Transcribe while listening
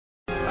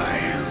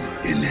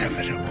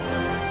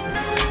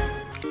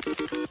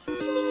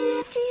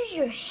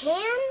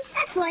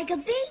It's like a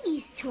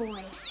baby's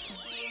toy.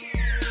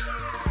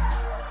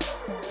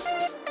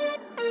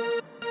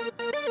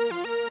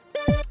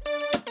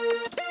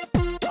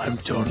 I'm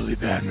totally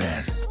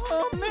Batman.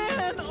 Oh,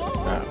 man.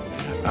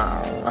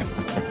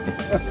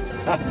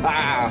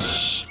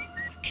 Shh.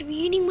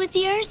 Communing with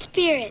the earth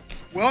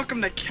spirits.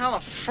 Welcome to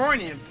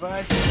California,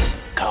 bud.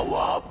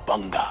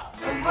 Cowabunga.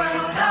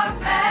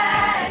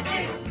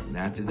 And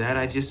after that,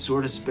 I just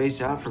sort of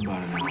space out for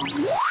about an hour.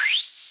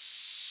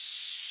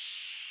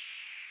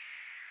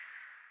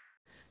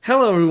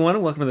 Hello, everyone,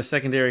 and welcome to the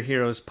Secondary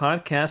Heroes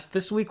podcast.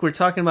 This week, we're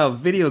talking about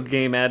video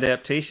game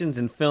adaptations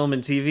in film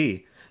and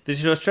TV. This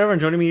is your host, Trevor,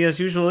 and joining me as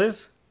usual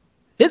is...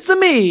 It's a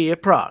me,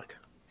 Prague.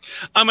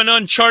 I'm an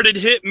Uncharted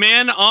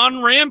hitman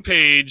on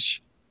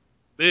Rampage.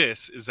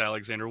 This is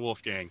Alexander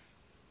Wolfgang.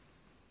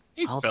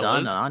 Hey, Well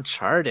fellas. done,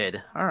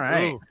 Uncharted. All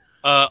right. Ooh.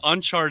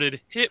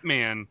 Uncharted,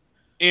 Hitman,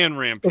 and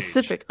Rampage.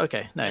 Specific.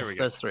 Okay, nice. we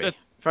go. Those three.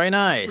 Very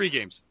nice. 3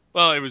 games.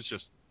 Well, it was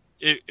just,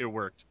 it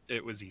worked.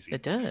 It was easy.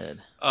 It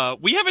did.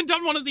 We haven't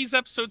done one of these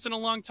episodes in a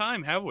long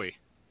time, have we?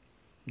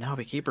 No,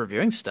 we keep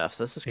reviewing stuff,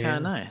 so this is kind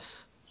of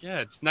nice. Yeah,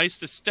 it's nice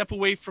to step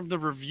away from the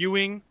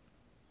reviewing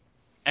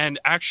and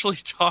actually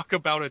talk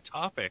about a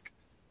topic.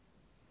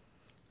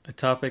 A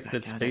topic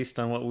that's based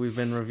on what we've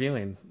been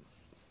reviewing.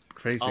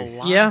 Crazy. A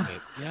lot Yeah. of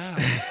it. Yeah.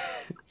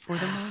 For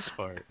the most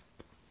part.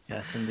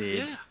 Yes, indeed.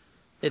 Yeah.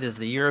 It is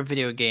the year of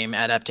video game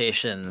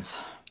adaptations.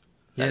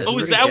 Yeah, Oh,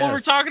 is that what we're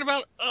talking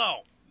about?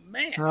 Oh,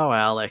 man. Oh,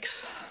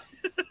 Alex.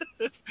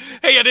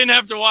 Hey, I didn't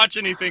have to watch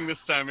anything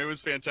this time. It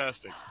was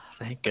fantastic.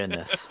 Thank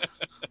goodness.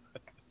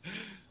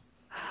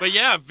 But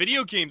yeah,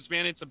 video games,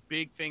 man, it's a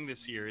big thing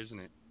this year, isn't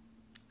it?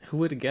 Who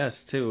would have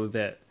guessed, too,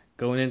 that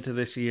going into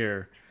this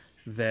year,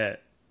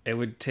 that it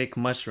would take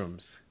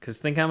mushrooms? Because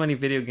think how many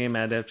video game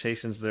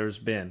adaptations there's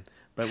been.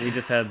 But we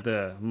just had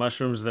the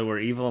mushrooms that were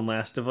evil in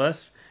Last of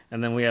Us,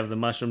 and then we have the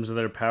mushrooms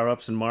that are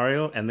power-ups in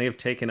Mario, and they've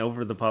taken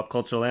over the pop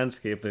culture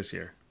landscape this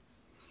year.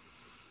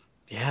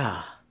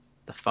 Yeah.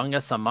 The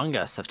fungus among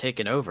us have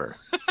taken over.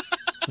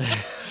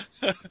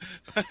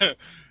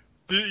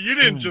 You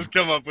didn't just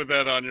come up with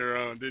that on your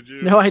own, did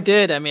you? No, I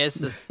did. I mean, it's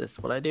just this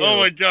what I do. Oh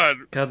my god.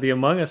 God, the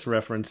Among Us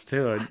reference,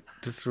 too.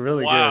 Just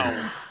really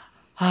Wow.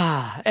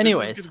 Ah,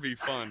 anyways. This is going to be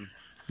fun.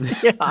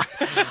 Yeah.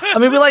 I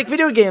mean, we like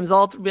video games.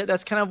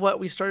 That's kind of what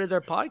we started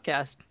our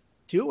podcast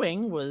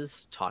doing,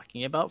 was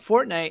talking about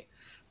Fortnite.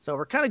 So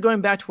we're kind of going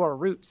back to our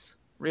roots,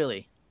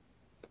 really.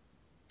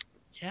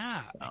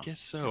 Yeah, So, I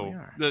guess here so. we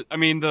are.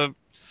 The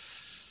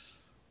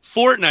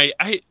Fortnite,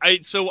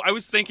 I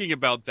was thinking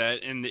about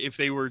that, and if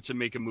they were to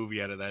make a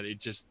movie out of that, it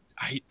just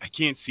I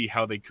can't see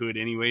how they could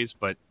anyways,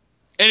 but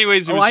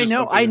anyways, it was I just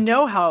know. something- I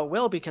know how it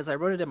will, because I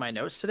wrote it in my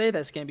notes today.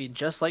 That's going to be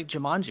just like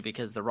Jumanji,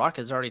 because The Rock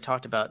has already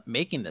talked about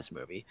making this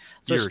movie.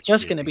 So You're it's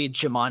just going to kidding. be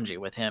Jumanji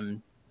with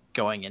him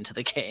going into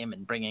the game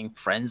and bringing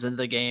friends into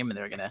the game, and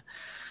they're going to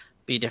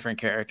be different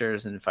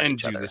characters and fight and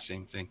each do other. the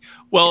same thing.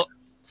 Well,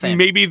 Same.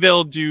 maybe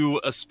they'll do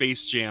a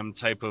Space Jam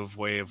type of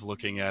way of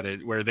looking at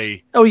it, where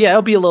Oh yeah,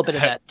 it'll be a little bit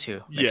of that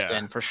too mixed Yeah.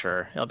 in for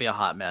sure. It'll be a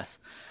hot mess.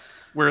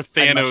 where I'd much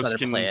Thanos rather play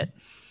can it.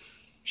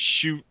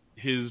 shoot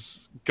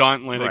his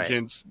gauntlet Right.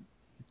 against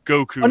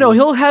Goku. Oh no,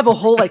 he'll have a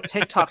whole like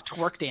TikTok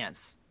twerk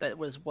dance that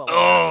was well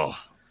Oh,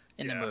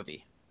 in the yeah.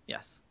 movie.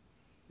 Yes.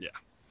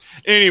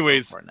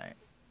 anyways, Fortnite.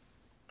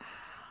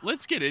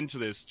 let's get into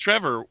this.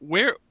 Trevor,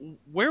 where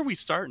are we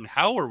starting?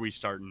 How are we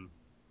starting?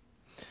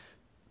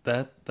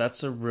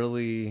 That's a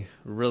really,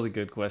 really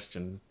good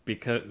question,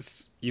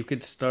 because you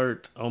could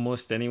start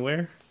almost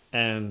anywhere,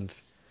 and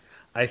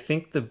I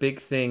think the big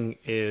thing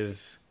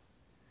is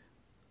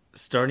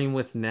starting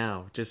with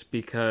now, just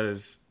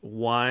because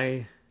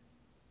why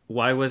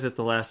was it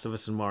The Last of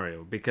Us and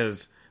Mario?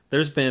 Because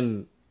there's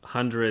been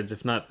hundreds,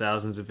 if not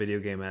thousands, of video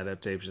game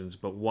adaptations,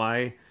 but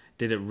why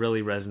did it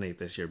really resonate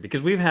this year?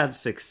 Because we've had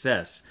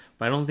success,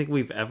 but I don't think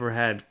we've ever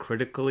had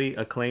critically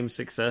acclaimed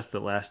success that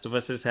Last of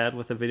Us has had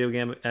with a video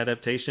game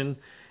adaptation.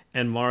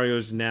 And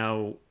Mario's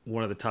now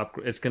one of the top.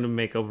 It's going to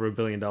make over $1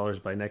 billion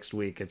by next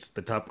week. It's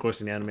the top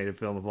grossing animated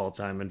film of all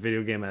time. And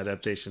video game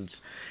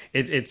adaptations,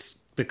 it's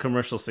the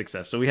commercial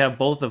success. So we have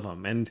both of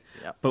them. And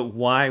Yep. but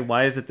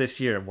why is it this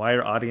year? Why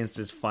are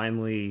audiences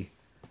finally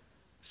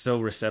so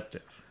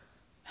receptive?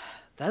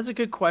 That's a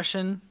good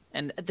question.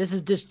 And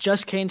this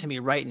just came to me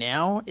right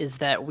now, is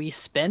that we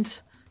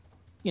spent,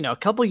 a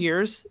couple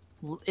years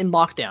in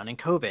lockdown in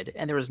COVID,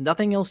 and there was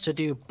nothing else to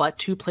do but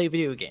to play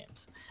video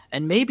games.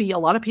 And maybe a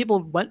lot of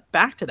people went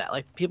back to that.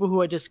 Like people who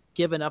had just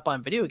given up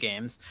on video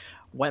games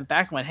went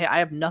back and went, hey, I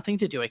have nothing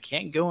to do. I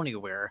can't go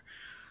anywhere.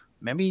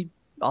 Maybe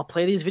I'll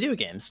play these video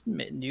games.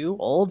 New,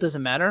 old,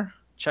 doesn't matter.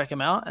 Check them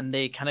out. And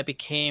they kind of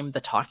became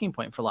the talking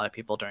point for a lot of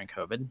people during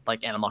COVID,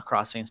 like Animal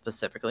Crossing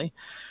specifically.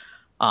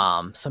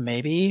 So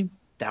maybe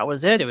that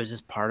was it. It was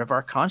just part of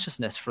our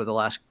consciousness for the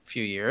last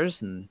few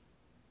years, and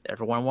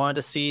everyone wanted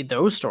to see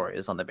those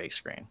stories on the big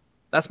screen.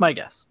 That's my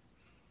guess.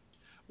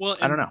 Well,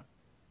 I don't know.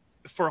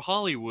 For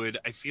Hollywood,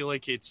 I feel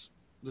like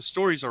the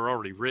stories are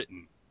already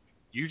written.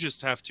 You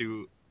just have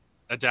to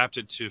adapt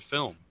it to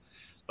film.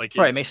 Like,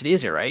 Right, it makes it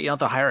easier, right? You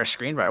don't have to hire a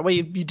screenwriter. Well,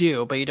 you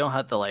do, but you don't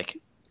have to like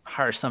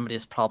hire somebody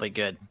that's probably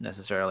good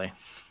necessarily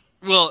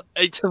well,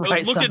 to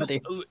write look some at of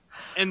these.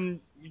 and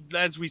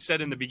as we said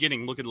in the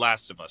beginning, look at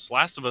Last of Us.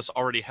 Last of Us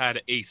already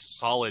had a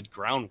solid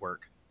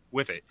groundwork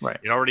with it. Right.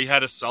 It already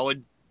had a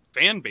solid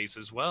fan base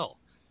as well.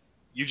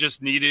 You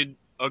just needed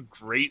a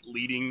great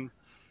leading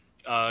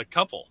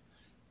couple,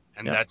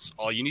 and that's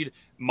all you needed.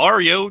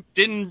 Mario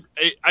didn't.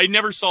 I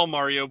never saw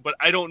Mario, but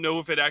I don't know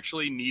if it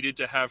actually needed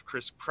to have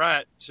Chris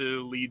Pratt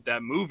to lead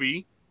that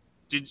movie.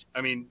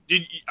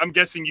 I'm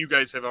guessing you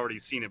guys have already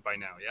seen it by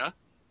now, yeah?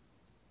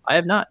 I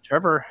have not.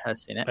 Trevor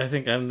has seen it. I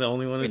think I'm the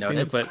only one who's seen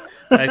noted. it,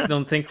 but I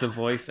don't think the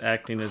voice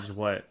acting is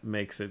what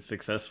makes it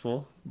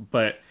successful.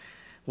 But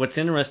what's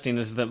interesting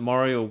is that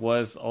Mario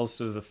was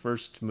also the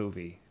first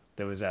movie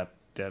that was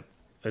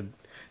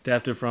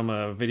adapted from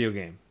a video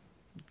game,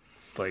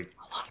 like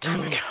A long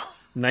time ago.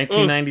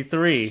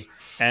 1993,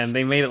 and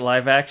they made it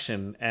live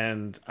action.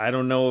 And I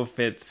don't know if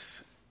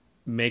it's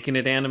making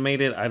it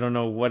animated. I don't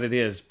know what it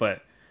is,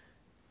 but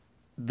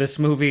this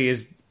movie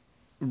is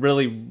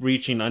really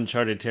reaching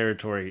uncharted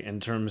territory in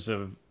terms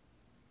of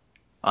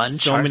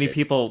so many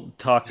people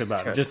talked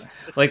about it. Just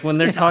like when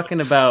they're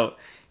talking about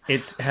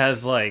it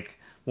has like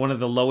one of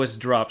the lowest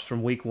drops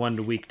from week 1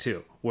 to week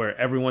 2, where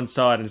everyone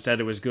saw it and said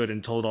it was good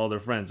and told all their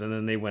friends, and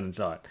then they went and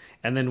saw it.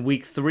 And then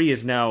week 3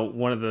 is now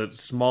one of the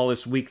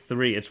smallest week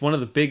 3. It's one of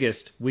the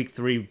biggest week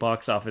 3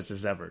 box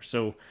offices ever.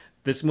 So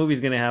this movie's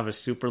going to have a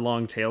super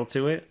long tail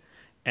to it,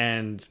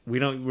 and we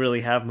don't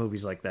really have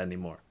movies like that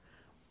anymore.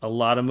 A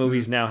lot of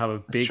movies now have a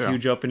big,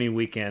 huge opening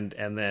weekend,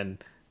 and then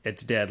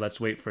it's dead. Let's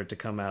wait for it to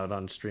come out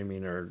on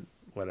streaming or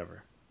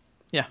whatever.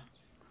 Yeah.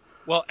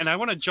 Well, and I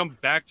want to jump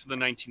back to the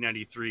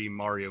 1993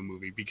 Mario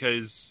movie,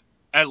 because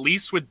at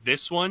least with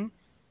this one,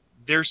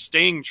 they're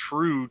staying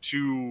true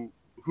to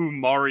who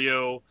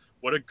Mario,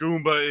 what a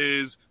Goomba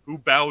is, who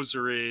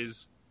Bowser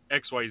is,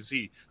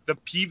 XYZ.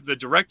 The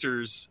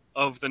directors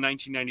of the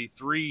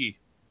 1993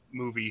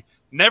 movie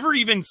never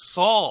even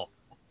saw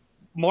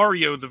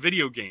Mario the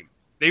video game.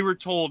 They were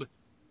told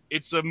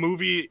it's a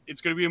movie.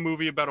 It's going to be a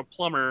movie about a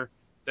plumber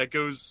that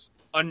goes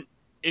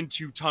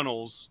into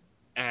tunnels,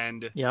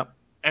 and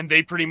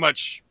they pretty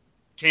much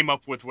came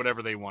up with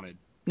whatever they wanted.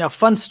 Now,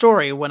 fun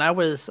story. When I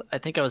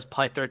think I was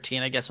probably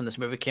 13, I guess, when this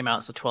movie came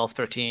out, so 12,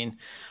 13.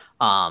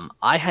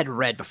 I had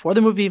read before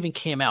the movie even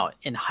came out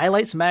in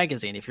Highlights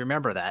magazine, if you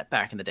remember that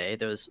back in the day,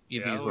 those of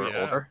you who are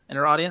older in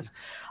our audience.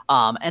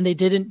 And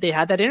they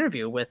had that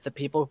interview with the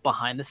people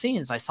behind the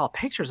scenes. I saw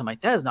pictures. I'm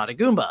like, that is not a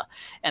Goomba.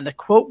 And the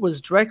quote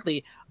was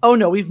directly, "Oh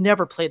no, we've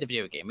never played the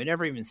video game. We've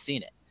never even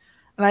seen it."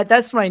 And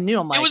that's when I knew.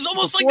 I'm like, it was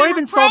almost like before they I were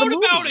even saw the proud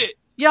movie, about it.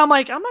 Yeah, I'm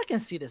like, I'm not going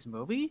to see this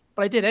movie,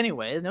 but I did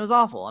anyways, and it was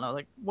awful. And I was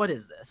like, what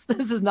is this?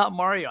 This is not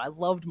Mario. I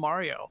loved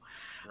Mario.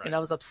 Right. And I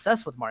was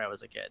obsessed with Mario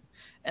as a kid.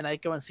 And I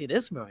go and see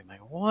this movie. I'm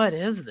like, what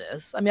is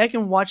this? I mean, I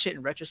can watch it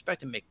in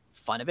retrospect and make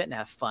fun of it and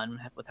have fun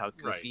with how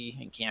goofy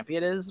and campy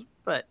it is,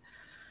 but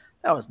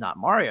that was not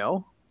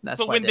Mario.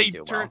 That's why when they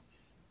do well.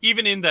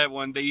 Even in that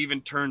one, they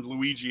even turned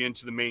Luigi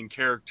into the main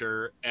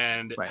character,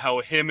 and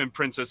how him and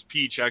Princess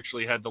Peach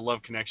actually had the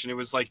love connection. It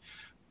was like,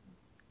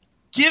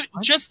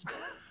 just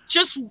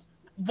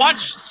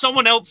watch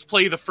someone else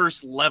play the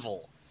first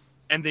level,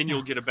 and then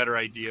you'll get a better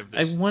idea of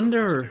this. I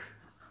wonder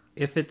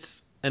if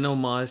it's an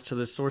homage to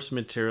the source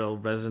material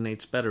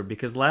resonates better,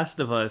 because Last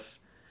of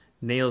Us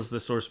nails the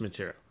source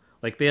material.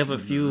 Like, they have a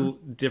few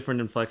different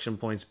inflection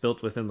points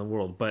built within the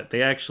world, but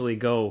they actually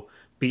go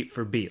beat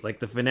for beat. Like,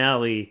 the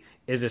finale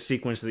is a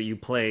sequence that you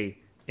play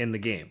in the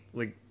game.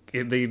 Like,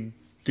 they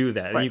do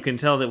that. Right. And you can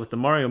tell that with the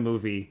Mario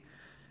movie,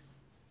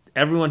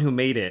 everyone who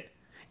made it,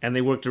 and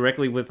they worked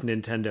directly with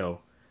Nintendo,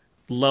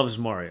 loves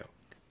Mario.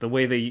 The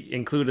way they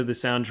included the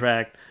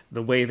soundtrack,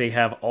 the way they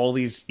have all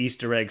these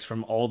Easter eggs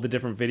from all the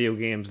different video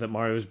games that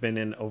Mario's been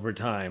in over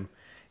time,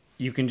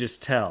 you can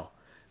just tell.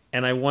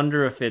 And I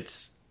wonder if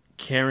it's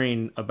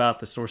caring about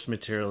the source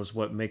material is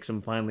what makes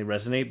them finally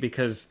resonate,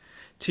 because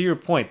to your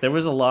point, there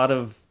was a lot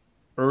of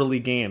early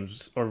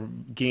games or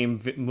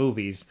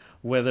movies,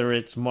 whether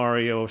it's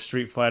Mario,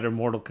 Street Fighter,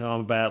 Mortal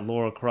Kombat,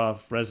 Lara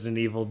Croft, Resident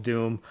Evil,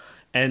 Doom,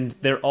 and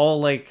they're all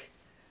like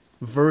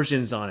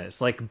versions on it. It's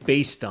like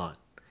based on.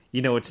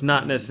 You know, it's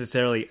not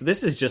necessarily,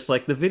 this is just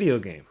like the video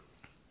game.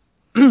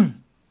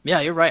 Yeah,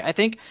 you're right. I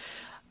think,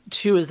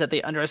 too, is that they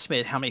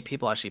underestimated how many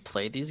people actually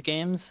played these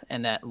games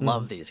and that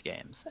love these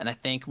games. And I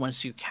think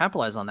once you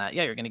capitalize on that,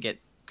 you're going to get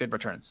good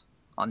returns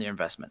on your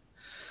investment.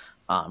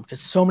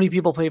 Because so many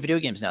people play video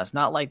games now. It's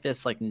not like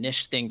this like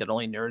niche thing that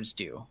only nerds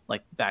do,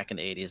 like back in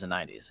the 80s and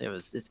 90s.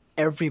 It's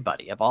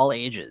everybody of all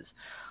ages,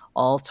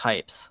 all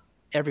types.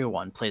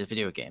 Everyone plays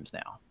video games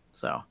now.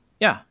 So,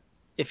 yeah.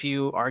 If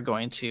you are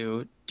going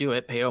to do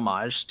it, pay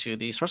homage to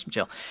the source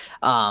material.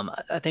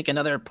 I think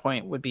another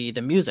point would be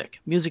the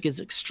music. Music is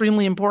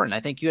extremely important.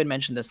 I think you had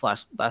mentioned this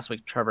last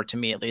week, Trevor, to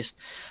me at least,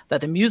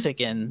 that the music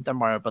in the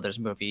Mario Brothers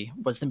movie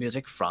was the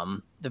music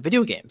from the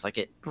video games. Like,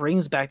 it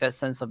brings back that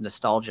sense of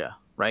nostalgia,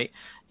 right?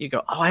 You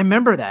go, oh, I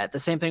remember that. The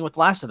same thing with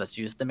Last of Us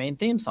used the main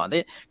theme song.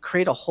 They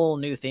create a whole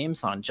new theme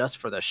song just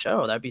for the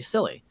show. That'd be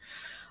silly.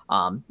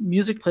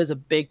 Music plays a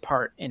big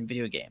part in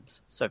video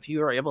games. So if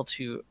you are able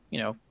to,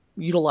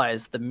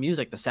 utilize the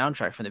music, the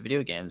soundtrack from the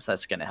video games,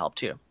 that's going to help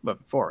too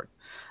moving forward.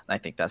 And I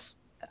think that's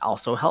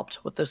also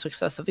helped with the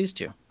success of these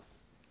two.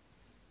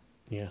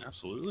 Yeah.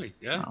 Absolutely.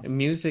 Yeah.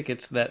 Music,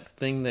 it's that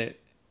thing that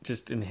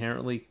just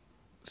inherently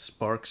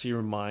sparks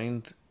your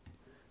mind.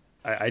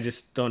 I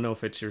just don't know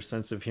if it's your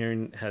sense of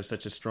hearing has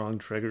such a strong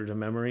trigger to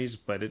memories,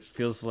 but it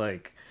feels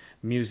like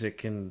music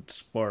can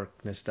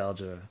spark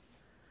nostalgia,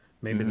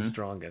 maybe the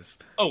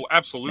strongest. Oh,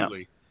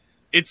 absolutely.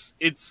 Yep.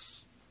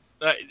 It's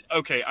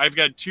okay. I've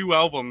got 2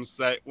 albums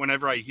that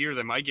whenever I hear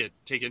them, I get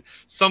taken.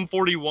 Sum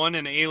 41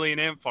 and Alien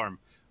Ant Farm.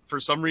 For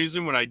some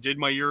reason, when I did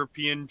my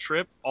European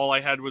trip, all I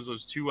had was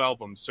those 2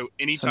 albums. So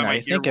anytime I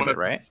hear one of it,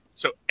 right?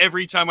 So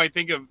every time I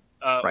think of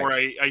or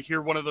I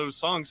hear one of those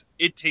songs,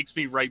 it takes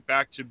me right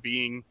back to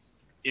being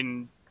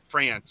in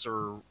France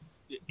or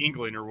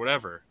England or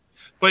whatever.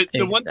 But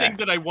the one thing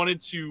that I wanted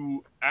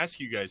to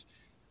ask you guys,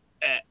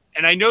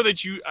 and I know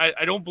that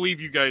I don't believe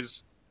you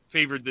guys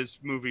favored this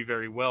movie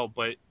very well,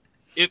 but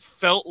it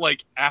felt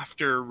like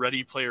after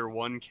Ready Player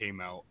One came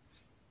out,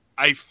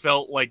 I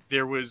felt like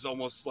there was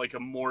almost like a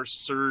more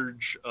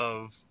surge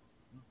of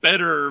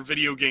better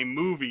video game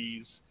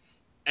movies.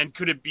 And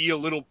could it be a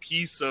little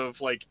piece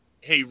of like,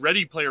 hey,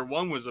 Ready Player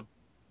One was a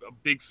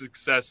big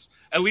success.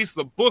 At least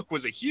the book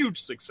was a huge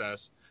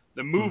success.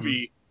 The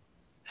movie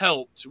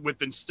helped with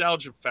the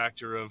nostalgia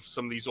factor of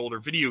some of these older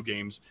video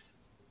games.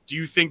 Do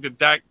you think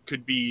that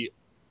could be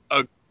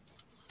a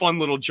fun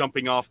little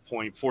jumping off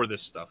point for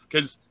this stuff?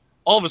 Because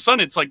all of a sudden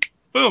it's like,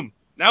 boom,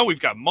 now we've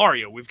got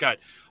Mario. We've got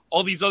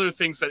all these other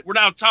things that we're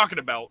now talking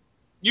about,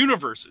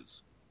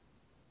 universes.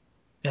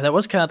 Yeah, that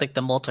was kind of like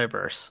the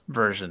multiverse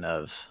version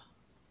of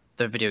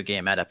the video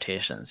game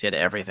adaptations. You had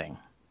everything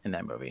in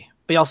that movie,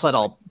 but you also had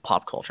all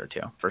pop culture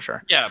too, for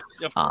sure. Yeah,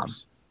 of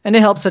course. And it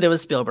helps that it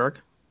was Spielberg,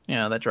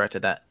 that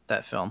directed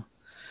that film.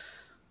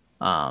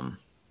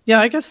 Yeah,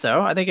 I guess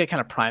so. I think it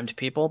kind of primed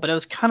people, but it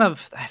was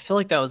I feel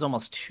like that was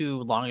almost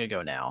too long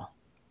ago now.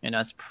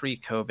 It's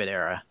pre-COVID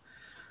era.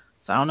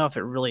 So I don't know if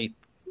it really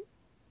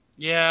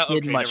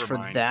did much for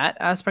that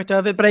aspect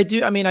of it. But I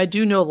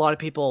do know a lot of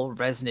people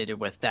resonated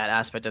with that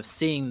aspect of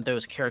seeing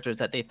those characters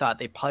that they thought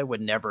they probably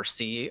would never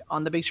see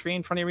on the big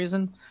screen for any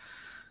reason.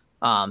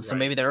 So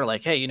maybe they were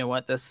like, hey, you know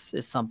what? This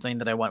is something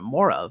that I want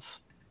more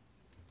of.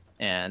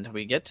 And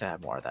we get to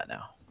have more of that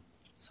now.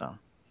 So,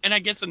 and I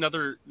guess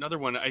another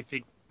one I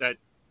think that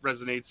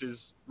resonates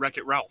is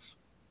Wreck-It Ralph.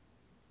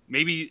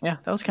 Maybe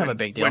that was kind of a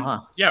big deal,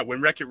 huh? Yeah,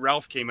 when Wreck-It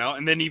Ralph came out,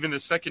 and then even the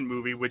second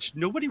movie, which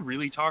nobody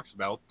really talks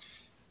about,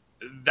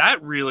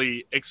 that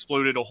really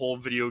exploded a whole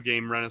video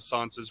game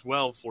renaissance as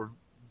well for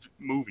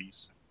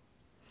movies.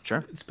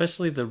 Sure,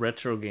 especially the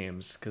retro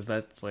games, because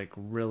that's like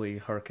really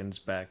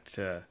harkens back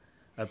to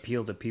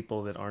appeal to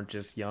people that aren't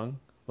just young.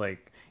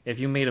 Like if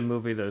you made a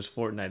movie that was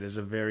Fortnite is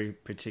a very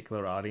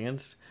particular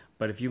audience,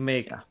 but if you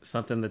make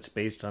something that's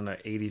based on an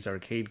 80s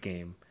arcade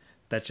game,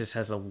 that just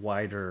has a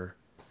wider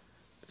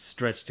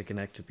stretch to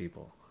connect to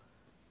people.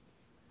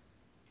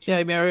 Yeah,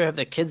 I mean, you have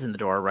the kids in the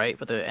door, right,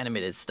 with the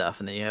animated stuff,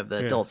 and then you have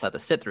the adults that have to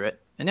sit through it,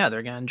 and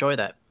they're gonna enjoy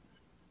that.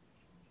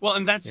 Well,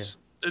 and that's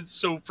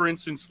so. For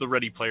instance, the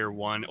Ready Player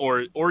One,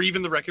 or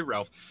even the Wreck-It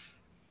Ralph,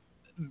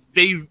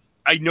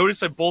 I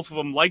noticed that both of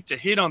them like to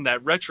hit on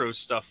that retro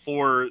stuff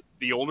for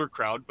the older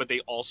crowd, but they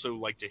also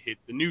like to hit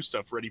the new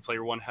stuff. Ready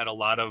Player One had a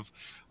lot of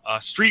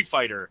Street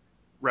Fighter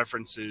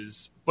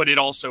references, but it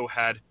also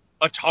had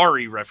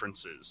Atari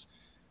references.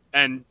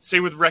 And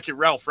same with Wreck-It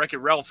Ralph. Wreck-It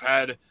Ralph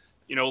had,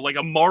 like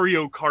a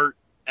Mario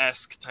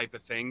Kart-esque type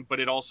of thing, but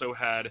it also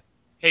had,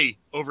 hey,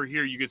 over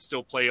here you could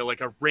still play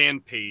like a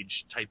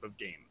Rampage type of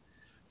game.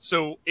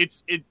 So it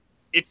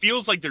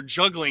feels like they're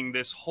juggling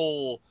this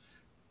whole,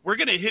 we're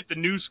going to hit the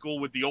new school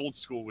with the old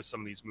school with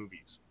some of these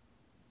movies.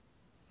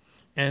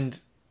 And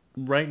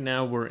right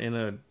now we're in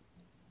a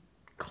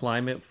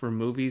climate for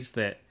movies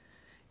that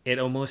it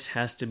almost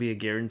has to be a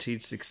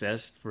guaranteed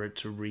success for it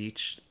to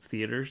reach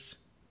theaters.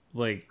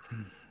 Like,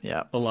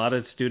 a lot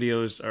of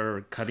studios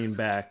are cutting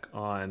back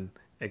on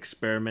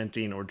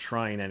experimenting or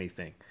trying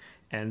anything.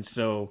 And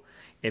so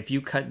if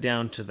you cut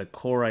down to the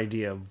core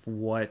idea of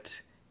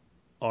what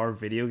are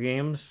video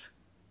games,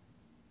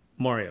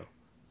 Mario,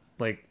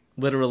 like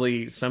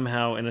literally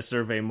somehow in a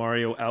survey,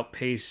 Mario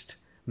outpaced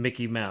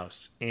Mickey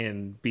Mouse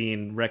in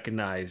being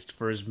recognized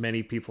for as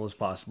many people as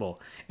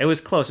possible. It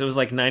was close. It was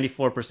like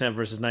 94%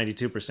 versus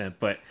 92%,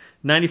 but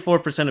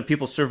 94% of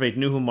people surveyed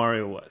knew who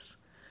Mario was.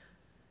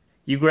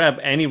 You grab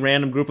any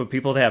random group of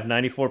people to have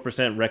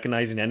 94%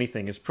 recognizing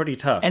anything is pretty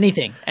tough.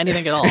 Anything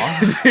at all.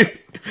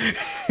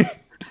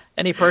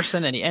 Any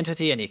person, any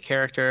entity, any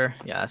character.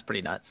 Yeah, that's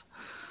pretty nuts.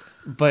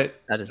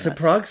 But that is to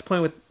nuts. Prague's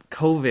point with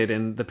COVID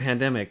and the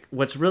pandemic,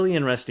 what's really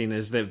interesting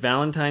is that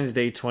Valentine's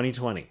Day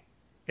 2020,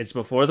 it's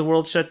before the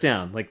world shut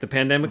down. Like the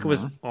pandemic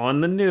was on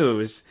the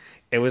news.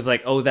 It was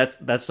like, oh,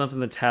 that's something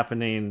that's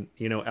happening,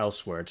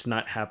 elsewhere. It's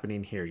not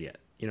happening here yet.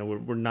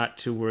 We're not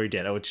too worried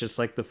yet. Oh, it's just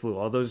like the flu.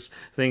 All those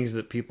things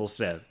that people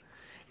said.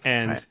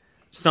 And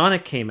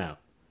Sonic came out.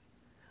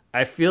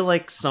 I feel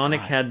like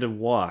Sonic had to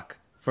walk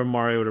for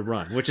Mario to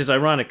run, which is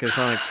ironic because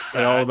Sonic's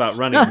all about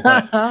running.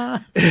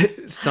 But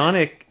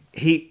Sonic,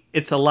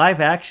 it's a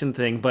live action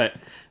thing, but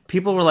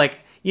people were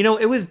like,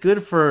 it was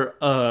good for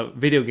a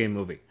video game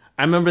movie.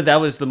 I remember that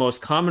was the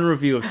most common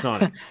review of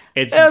Sonic.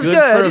 It's It was good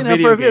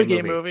good, for a video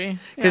game movie. movie.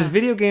 Because Yeah.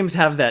 video games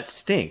have that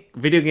stink.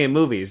 Video game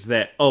movies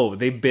that,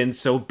 they've been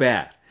so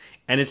bad.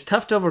 And it's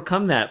tough to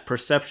overcome that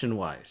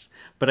perception-wise.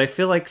 But I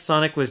feel like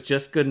Sonic was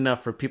just good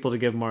enough for people to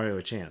give Mario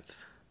a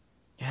chance.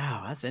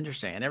 Yeah, that's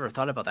interesting. I never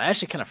thought about that. I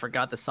actually kind of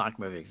forgot the Sonic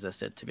movie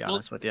existed, to be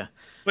honest with you.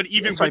 But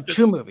even Sorry, with this,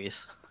 2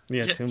 movies.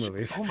 Yeah, Yeah, 2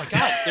 movies. Oh my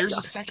god, there's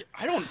a second.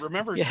 I don't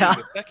remember seeing Yeah.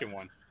 the second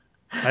one.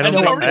 I Has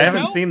it already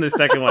haven't come out? seen the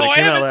second one. Oh, It I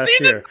came out haven't last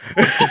seen year.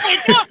 Oh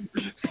my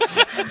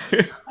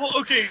god. Well,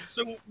 okay,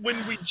 so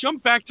when we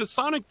jump back to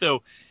Sonic,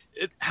 though,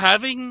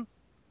 having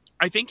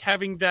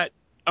that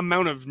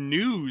amount of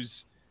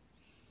news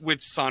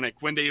with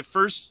Sonic when they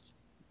first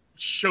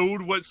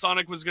showed what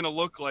Sonic was going to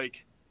look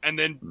like, and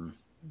then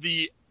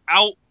the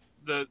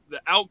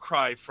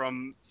outcry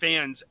from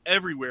fans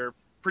everywhere,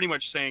 pretty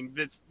much saying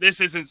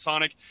this isn't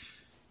Sonic.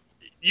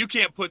 You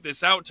can't put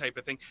this out, type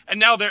of thing. And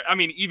now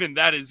even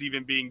that is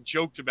even being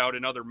joked about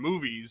in other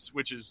movies,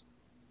 which is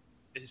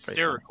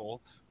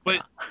hysterical.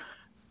 But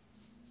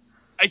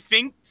I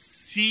think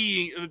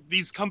seeing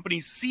these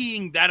companies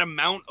seeing that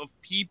amount of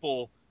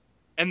people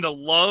and the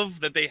love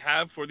that they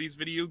have for these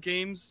video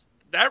games,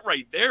 that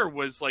right there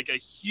was like a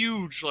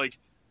huge,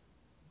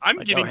 I'm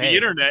getting the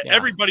internet. Yeah.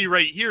 Everybody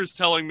right here is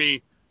telling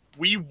me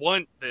we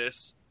want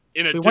this.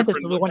 We want this,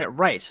 but we want it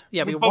right.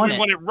 Yeah, we want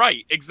it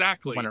right.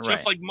 Exactly. Want it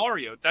Just right. like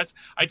Mario.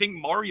 I think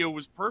Mario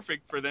was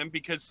perfect for them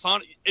because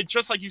Sonic,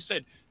 just like you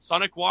said,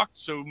 Sonic walked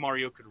so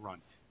Mario could run.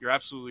 You're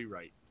absolutely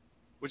right.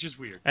 Which is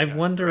weird. I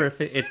wonder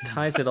if it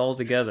ties it all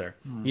together.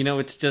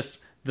 It's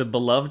just the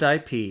beloved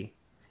IP,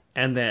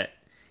 and that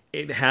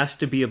it has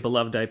to be a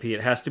beloved IP.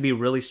 It has to be a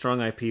really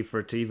strong IP for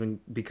it to even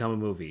become a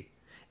movie.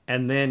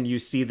 And then you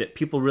see that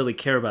people really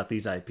care about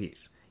these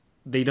IPs.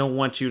 They don't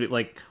want you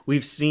to,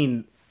 we've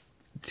seen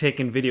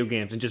taking video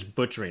games and just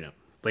butchering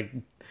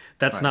them.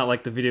 That's not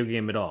like the video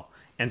game at all.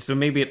 And so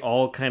maybe it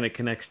all kind of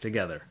connects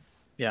together.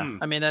 Yeah,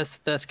 I mean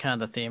that's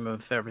kind of the theme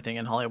of everything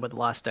in Hollywood the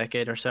last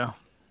decade or so,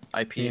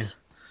 IPs.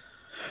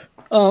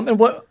 And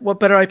what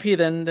better IP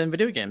than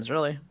video games,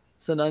 really?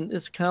 So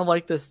it's kind of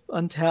like this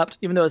untapped,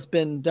 even though it's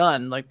been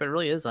done, but it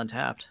really is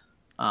untapped.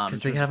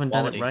 Because they haven't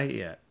done it right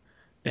yet.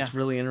 It's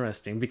really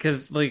interesting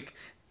because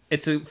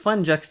it's a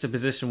fun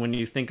juxtaposition when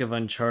you think of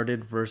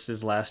Uncharted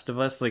versus Last of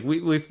Us.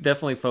 We've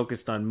definitely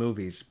focused on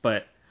movies,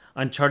 but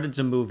Uncharted's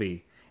a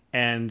movie,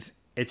 and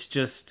it's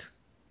just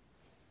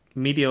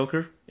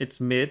mediocre. It's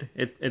mid.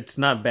 It's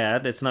not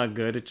bad. It's not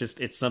good.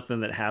 It's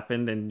something that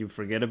happened, and you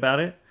forget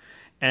about it.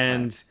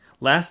 And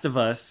Last of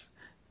Us,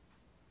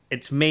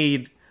 it's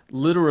made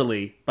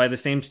literally by the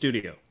same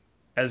studio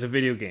as a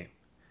video game.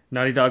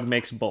 Naughty Dog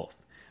makes both.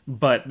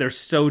 But they're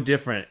so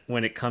different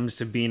when it comes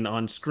to being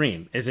on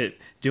screen. Is it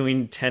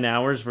doing 10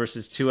 hours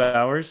versus 2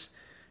 hours?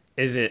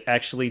 Is it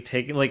actually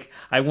taking...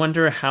 I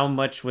wonder how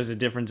much was the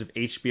difference of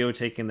HBO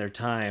taking their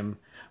time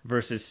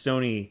versus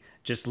Sony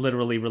just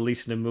literally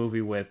releasing a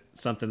movie with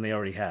something they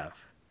already have.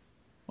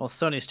 Well,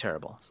 Sony's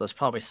terrible, so it's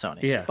probably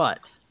Sony. Yeah.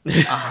 But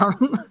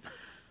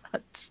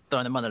just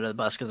throwing them under the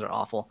bus because they're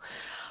awful.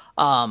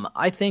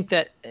 I think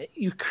that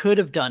you could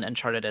have done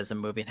Uncharted as a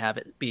movie and have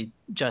it be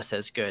just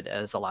as good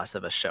as The Last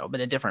of Us show, but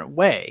in a different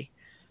way.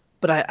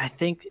 But I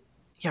think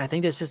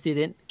this just they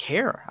didn't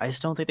care. I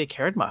just don't think they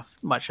cared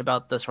much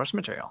about the source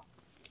material.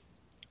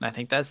 And I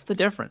think that's the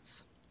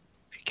difference.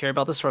 If you care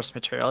about the source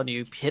material and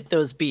you hit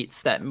those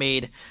beats that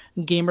made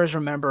gamers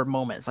remember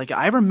moments.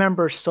 I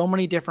remember so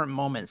many different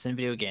moments in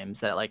video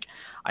games that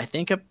I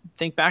think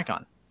back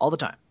on all the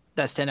time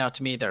that stand out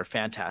to me. They're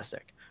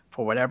fantastic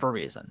for whatever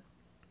reason.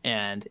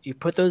 And you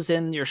put those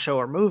in your show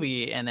or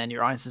movie, and then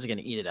your audience is going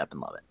to eat it up and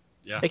love it.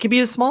 Yeah. It could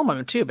be a small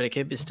moment too, but it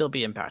could still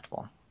be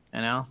impactful.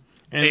 You know.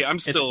 And Hey, I'm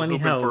it's still funny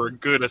hoping for a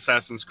good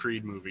Assassin's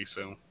Creed movie.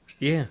 So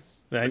Yeah,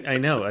 I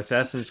know.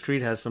 Assassin's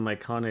Creed has some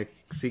iconic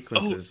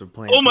sequences of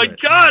playing. oh my through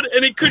it. god,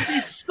 and it could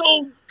be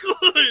so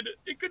good.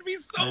 It could be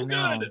so I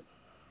know.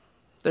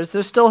 good.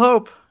 There's still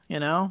hope. You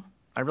know.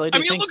 I really do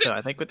I mean, think look so. at-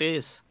 I think with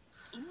these.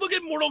 Look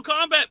at Mortal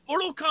Kombat.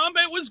 Mortal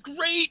Kombat was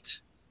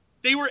great.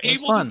 They were It was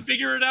able fun. to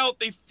figure it out.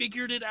 They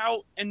figured it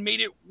out and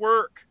made it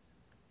work.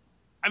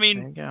 I There you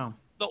mean, go.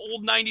 the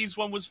old 90s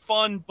one was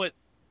fun, but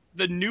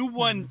the new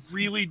one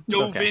really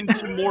dove okay.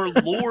 into more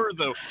lore,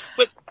 though.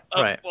 But,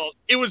 Right. well,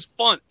 it was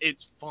fun.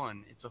 It's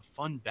fun. It's a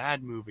fun,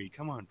 bad movie.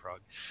 Come on,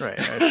 Prague. Right.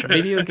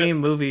 Video game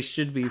movies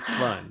should be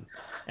fun,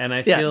 and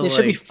I Yeah, feel they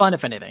should be like fun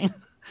if anything.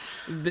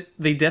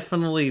 they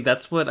definitely.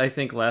 That's what I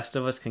think. Last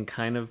of Us can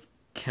kind of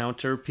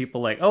counter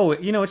people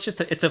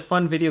it's a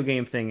fun video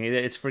game thing.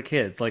 It's for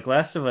kids.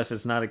 Last of Us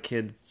is not a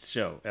kids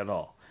show at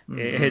all.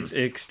 It's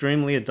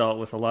extremely adult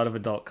with a lot of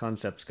adult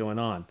concepts going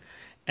on,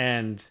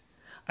 and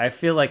I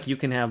feel like you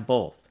can have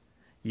both.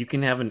 You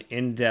can have an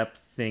in-depth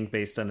thing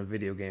based on a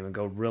video game and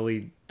go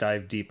really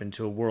dive deep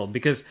into a world,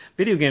 because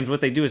video games, what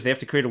they do is they have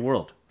to create a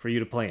world for you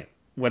to play in.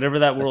 Whatever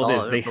that world all-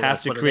 is, they have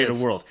that's to what it create a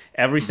is. world.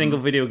 Every single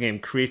video game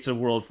creates a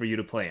world for you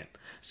to play in.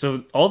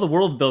 So all the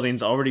world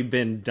building's already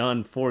been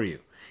done for you.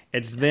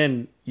 It's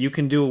then you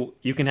can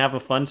have a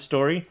fun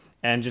story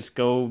and just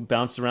go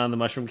bounce around the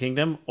Mushroom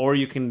Kingdom, or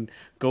you can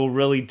go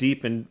really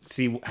deep and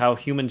see how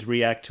humans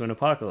react to an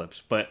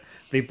apocalypse. But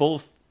they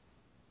both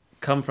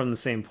come from the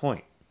same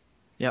point.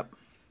 Yep.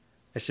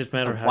 It's just a It's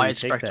matter a of how you wide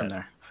take spectrum that.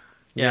 there.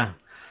 Yeah.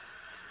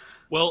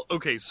 Well,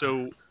 okay,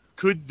 so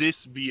could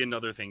this be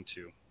another thing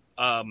too?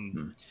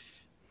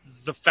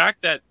 The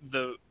fact that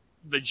the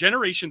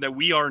generation that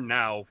we are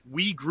now,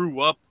 we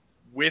grew up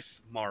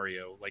with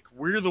Mario. Like,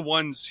 we're the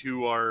ones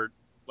who are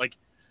like,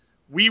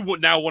 we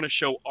would now want to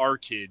show our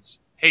kids,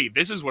 hey,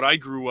 this is what I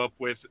grew up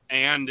with,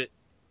 and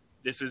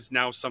this is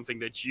now something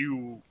that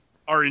you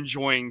are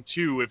enjoying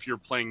too if you're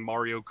playing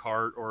Mario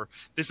Kart, or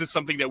this is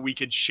something that we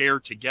could share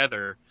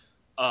together.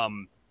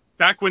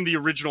 Back when the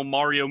original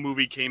Mario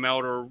movie came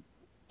out, or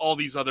all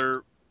these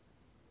other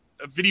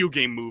video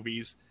game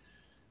movies,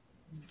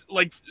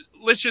 like,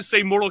 let's just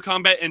say Mortal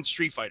Kombat and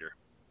Street Fighter.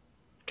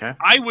 Okay.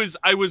 I was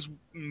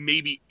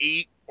maybe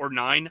 8 or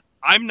 9.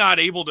 I'm not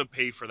able to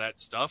pay for that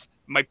stuff.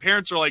 My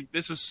parents are like,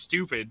 this is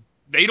stupid.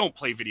 They don't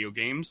play video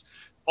games.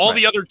 All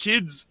the other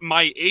kids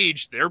my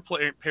age, their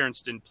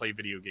parents didn't play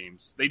video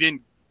games. They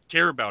didn't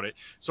care about it.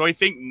 So I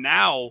think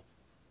now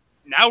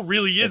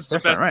really is It's the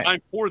different, best right.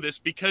 time for this,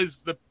 because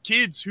the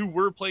kids who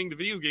were playing the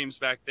video games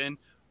back then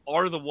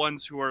are the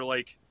ones who are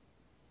like,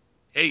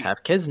 hey,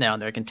 Have kids now,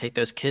 and they can take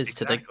those kids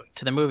Exactly.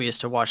 to the movies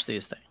to watch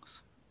these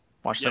things.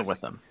 Watch them Yes.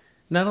 with them.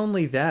 Not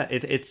only that,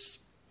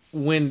 it's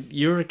when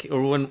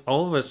when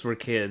all of us were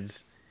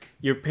kids,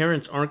 your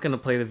parents aren't going to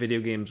play the video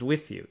games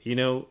with you. You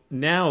know,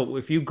 now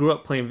if you grew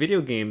up playing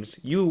video games,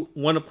 you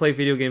want to play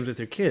video games with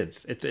your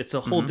kids. It's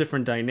a whole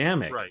different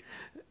dynamic. right.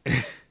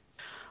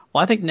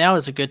 Well, I think now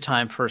is a good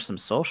time for some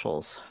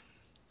socials.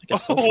 Like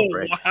a social Oh,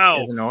 break wow.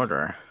 is in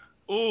order.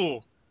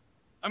 Oh,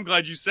 I'm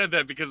glad you said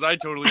that, because I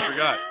totally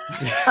forgot.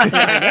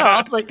 I know.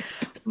 I was like,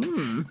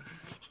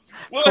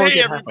 Well, Before we hey,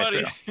 get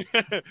halfway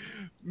everybody.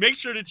 Make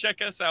sure to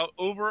check us out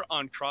over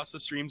on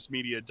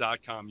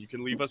crossthestreamsmedia.com. You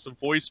can leave us a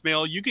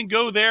voicemail. You can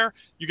go there.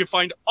 You can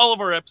find all of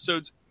our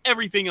episodes,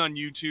 everything on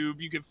YouTube.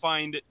 You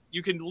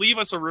can leave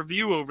us a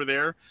review over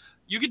there.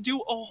 You can do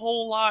a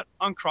whole lot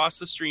on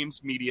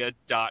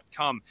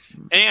crossthestreamsmedia.com.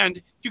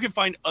 And you can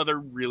find other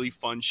really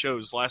fun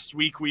shows. Last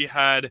week we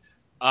had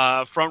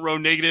Front Row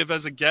Negative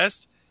as a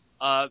guest.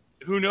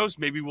 Who knows?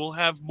 Maybe we'll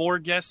have more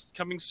guests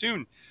coming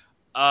soon.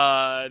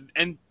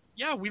 And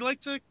yeah, we like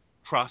to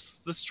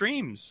cross the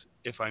streams,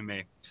 if I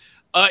may.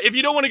 If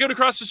you don't want to go to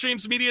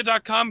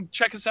crossthestreamsmedia.com,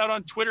 check us out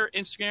on Twitter,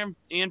 Instagram,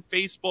 and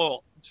Faceball.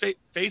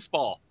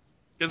 Faceball.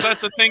 Because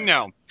that's a thing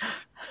now.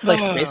 it's like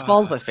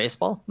Spaceballs, but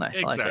Faceball. Nice.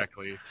 I like it.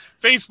 Exactly.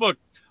 Facebook,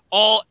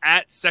 all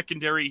at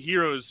Secondary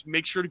Heroes.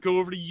 Make sure to go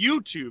over to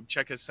YouTube.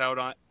 Check us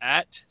out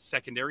at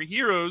Secondary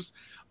Heroes.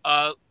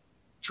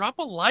 Drop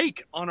a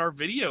like on our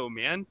video,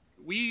 man.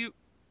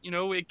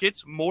 It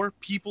gets more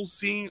people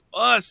seeing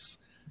us,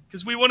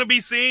 because we want to be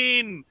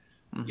seen.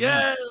 Mm-hmm.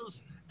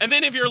 Yes. And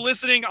then if you're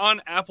listening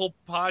on Apple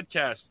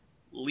Podcasts,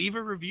 leave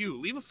a review.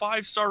 Leave a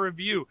 5-star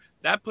review.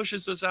 That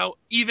pushes us out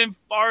even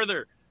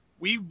farther.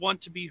 We want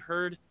to be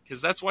heard,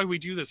 because that's why we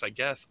do this, I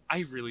guess.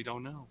 I really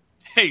don't know.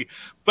 Hey,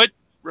 but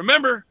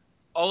remember,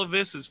 all of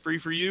this is free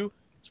for you.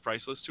 It's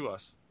priceless to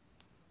us.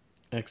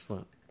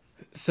 Excellent.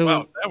 So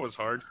Wow, that was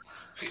hard.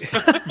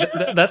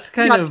 that's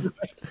kind of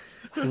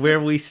where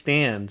we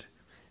stand.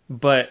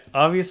 But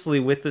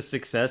obviously, with the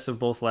success of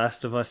both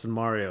Last of Us and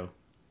Mario,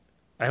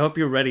 I hope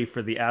you're ready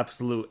for the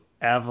absolute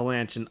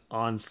avalanche and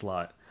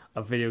onslaught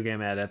of video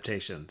game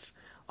adaptations.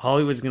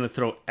 Hollywood's going to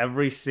throw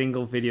every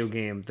single video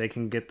game they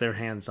can get their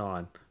hands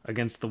on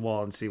against the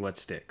wall and see what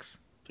sticks.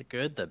 The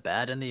good, the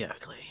bad, and the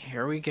ugly.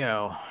 Here we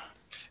go.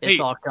 It's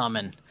Hey. all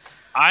coming.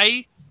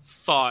 I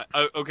thought,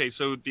 okay,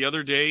 so the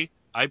other day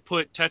I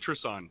put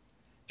Tetris on,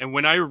 and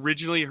when I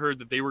originally heard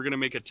that they were going to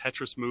make a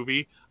Tetris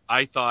movie,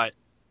 I thought,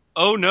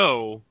 oh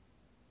no,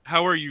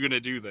 how are you going to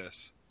do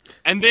this?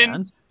 And then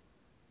And?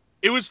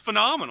 it was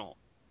phenomenal.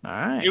 All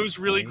right. It was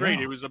really There you great.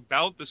 go. It was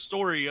about the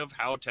story of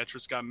how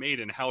Tetris got made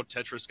and how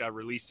Tetris got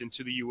released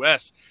into the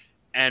US.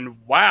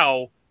 And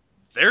wow,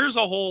 there's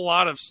a whole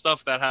lot of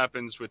stuff that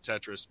happens with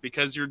Tetris,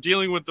 because you're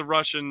dealing with the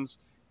Russians,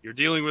 you're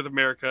dealing with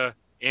America,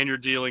 and you're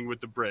dealing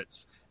with the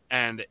Brits.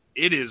 And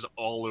it is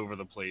all over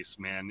the place,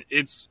 man.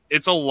 It's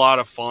a lot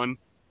of fun.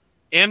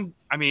 And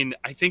I mean,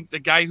 I think the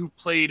guy who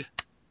played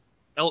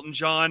Elton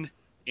John,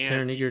 and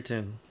Taron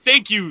Egerton.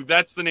 thank you,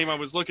 that's the name I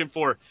was looking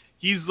for.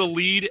 He's the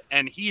lead,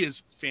 and he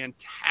is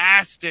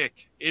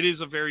fantastic. It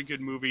is a very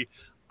good movie.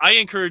 I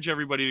encourage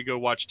everybody to go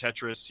watch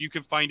Tetris. You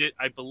can find it,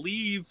 I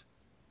believe.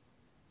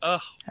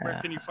 Where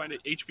can you find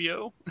it?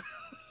 HBO?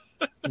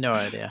 No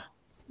idea.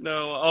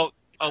 No,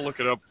 I'll look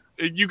it up.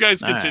 You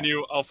guys All right.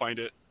 continue. I'll find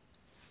it.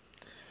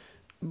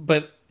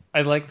 But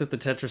I like that the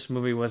Tetris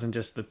movie wasn't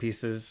just the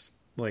pieces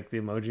like the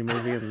Emoji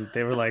Movie, and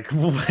they were like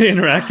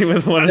interacting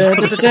with one another. I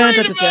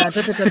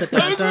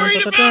was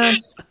worried about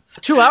it.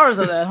 2 hours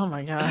of that. Oh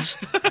my gosh.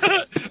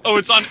 Oh,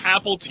 it's on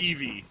Apple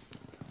TV.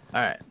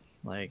 All right,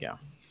 there you go.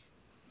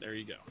 There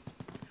you go.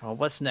 Well,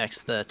 what's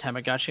next? The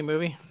Tamagotchi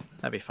movie?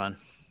 That'd be fun.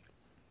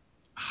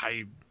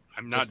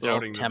 I'm not Just little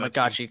doubting that that's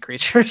Tamagotchi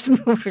creatures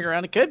moving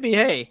around. It could be.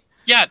 Hey,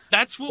 yeah,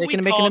 that's what They we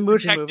can make an call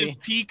emoji Detective movie.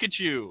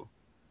 Pikachu.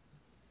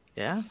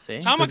 yeah. See,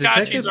 Tom- So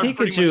Detective Tamagotchis are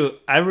pretty Pikachu,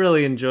 I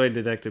really enjoyed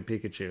Detective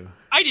Pikachu.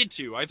 I did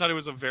too. I thought it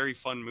was a very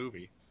fun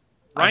movie.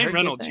 I Ryan heard good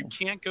Reynolds, you things.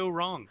 can't go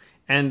wrong.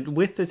 And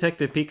with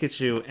Detective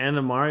Pikachu and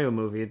a Mario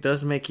movie, it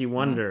does make you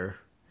wonder,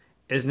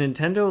 is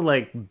Nintendo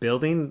like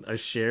building a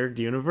shared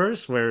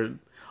universe where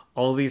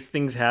all these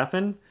things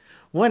happen?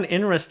 One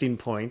interesting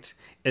point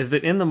is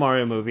that in the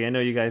Mario movie, I know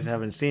you guys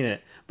haven't seen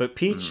it, but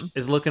Peach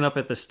is looking up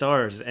at the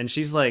stars and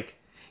she's like,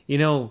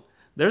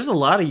 there's a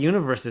lot of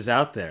universes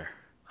out there.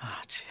 Oh,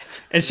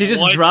 jeez. And she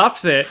just What?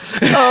 drops it.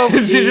 Oh,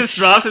 She just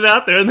drops it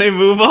out there and they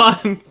move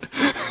on.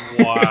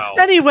 Wow.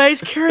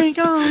 Anyways, carrying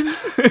on.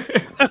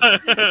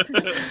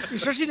 You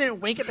sure she didn't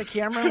wink at the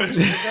camera when she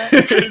did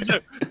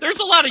that? There's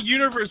a lot of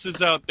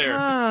universes out there.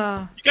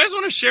 Ah, You guys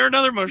want to share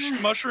another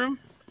mushroom?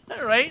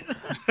 right?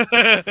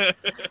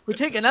 We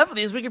take enough of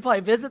these, we could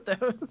probably visit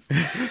those.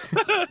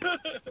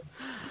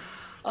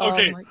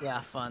 Okay.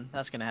 Yeah, fun.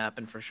 That's gonna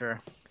happen for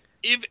sure.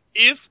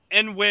 If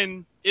and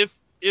when, if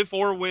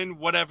or when,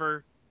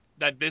 whatever,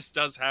 that this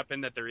does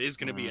happen, that there is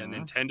going to be a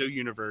Nintendo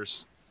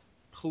universe,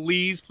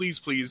 please, please,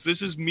 please,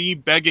 this is me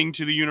begging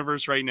to the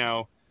universe right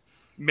now,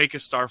 make a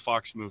Star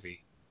Fox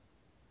movie.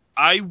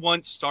 I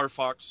want Star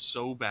Fox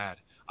so bad.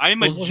 I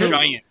am a Well, so-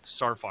 giant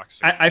Star Fox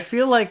fan. I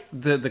feel like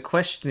the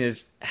question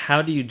is,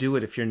 how do you do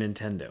it if you're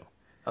Nintendo?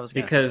 I was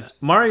gonna say Because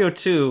Mario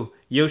 2,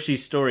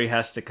 Yoshi's story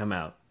has to come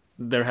out.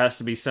 There has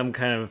to be some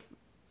kind of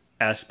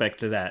aspect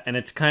to that. And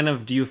it's kind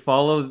of, do you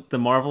follow the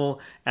Marvel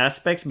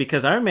aspect?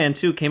 Because Iron Man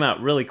 2 came out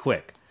really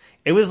quick.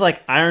 It was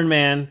like Iron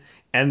Man,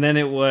 and then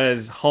it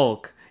was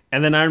Hulk,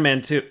 and then Iron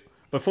Man 2.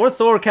 Before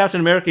Thor,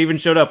 Captain America even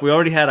showed up, we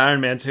already had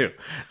Iron Man 2.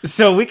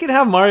 So we could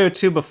have Mario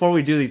 2 before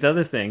we do these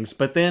other things,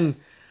 but then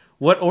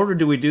what order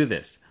do we do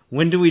this?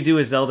 When do we do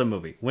a Zelda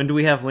movie? When do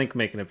we have Link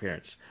make an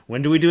appearance?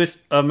 When do we do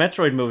a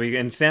Metroid movie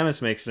and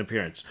Samus makes an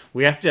appearance?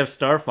 We have to have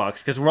Star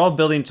Fox, because we're all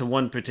building to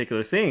one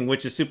particular thing,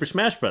 which is Super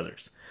Smash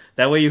Brothers.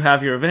 That way you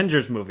have your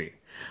Avengers movie.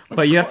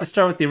 But you have to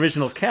start with the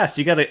original cast.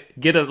 You got to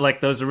get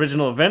like those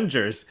original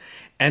Avengers.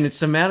 And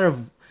it's a matter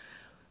of,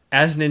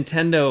 as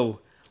Nintendo,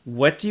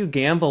 what do you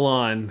gamble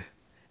on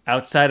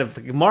outside of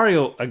like,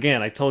 Mario?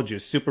 Again, I told you,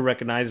 super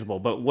recognizable.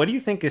 But what do you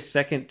think is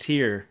second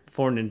tier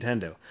for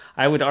Nintendo?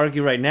 I would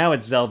argue right now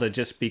it's Zelda,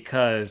 just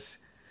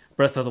because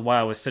Breath of the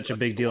Wild was such a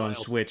big deal on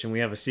Switch, and we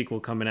have a sequel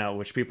coming out,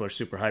 which people are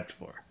super hyped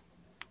for.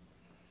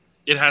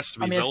 It has to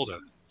be I mean, Zelda.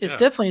 It's Yeah.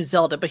 definitely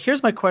Zelda, but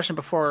here's my question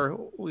before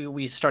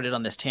we started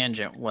on this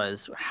tangent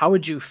was, how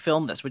would you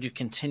film this? Would you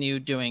continue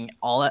doing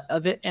all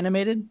of it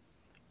animated?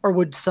 Or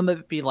would some of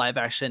it be live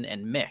action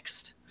and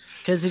mixed?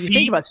 Because if you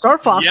think See? about it, Star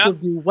Fox Yep.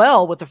 would do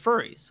well with the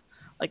furries.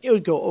 Like, it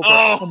would go over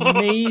Oh.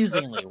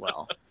 amazingly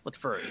well with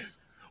furries. So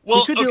Well,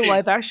 you could do okay.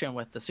 live action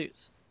with the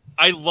suits.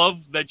 I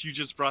love that you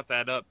just brought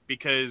that up,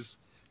 because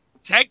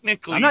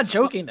technically... I'm not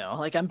joking, though.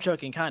 Like, I'm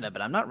joking kind of,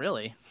 but I'm not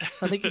really.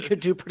 I think you could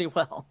do pretty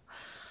well.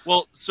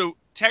 Well, so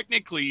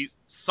technically,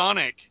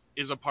 Sonic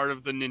is a part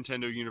of the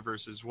Nintendo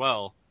universe as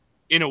well,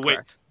 in a way.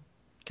 Correct.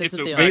 'Cause It's of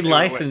a the They Right.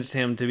 licensed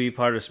him to be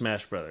part of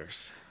Smash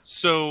Brothers.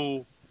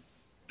 So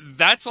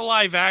that's a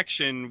live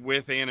action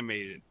with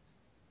animated.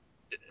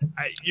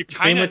 You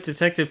Same kind with of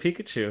Detective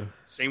Pikachu.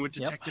 same with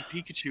Yep. Detective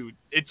Pikachu.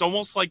 It's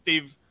almost like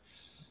they're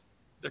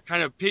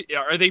kind of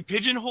are they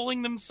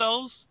pigeonholing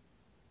themselves?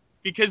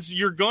 Because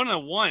you're gonna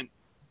want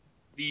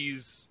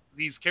these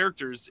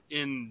characters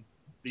in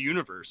the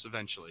universe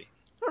eventually.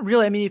 Not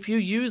really. I mean, if you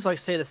use, like,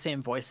 say, the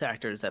same voice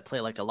actors that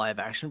play like a live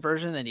action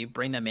version, and you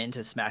bring them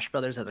into Smash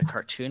Brothers as a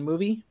cartoon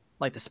movie,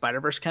 like the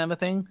Spider-Verse kind of a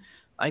thing,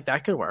 like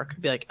that could work.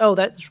 Be like, oh,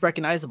 that's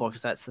recognizable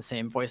because that's the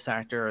same voice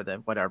actor or the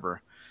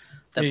whatever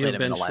that Yeah, played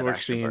him in Ben a live Schwartz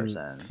action being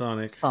version.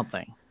 Sonic.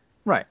 Something,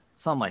 right?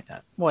 Something like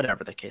that.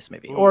 Whatever the case may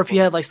be. Ooh, Or if you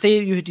boy. had, like, say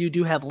you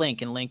do have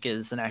Link, and Link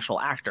is an actual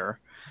actor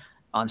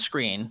on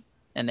screen,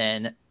 and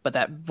then but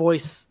that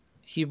voice,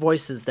 he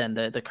voices then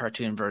the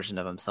cartoon version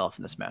of himself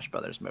in the Smash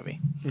Brothers movie.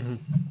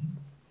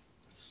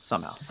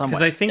 Somehow, Because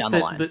somewhere I think down the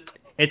line. that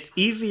it's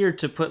easier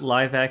to put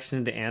live action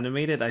into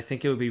animated. I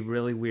think it would be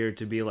really weird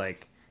to be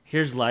like,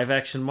 here's live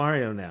action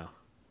Mario now.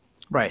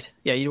 Right.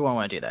 Yeah, you don't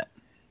want to do that.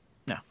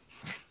 No.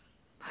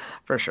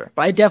 For sure.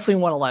 But I definitely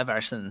want a live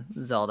action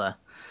Zelda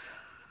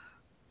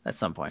at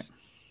some point.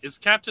 Is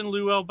Captain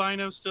Lou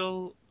Albino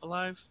still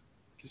alive?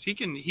 Because he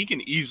can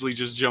easily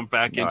just jump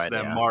back No into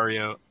that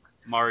idea.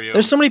 Mario.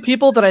 There's so many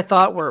people that I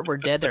thought were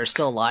dead that are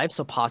still alive,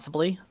 so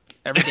possibly.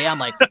 Every day I'm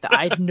like,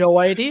 I had no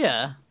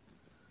idea.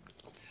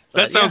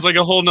 That sounds like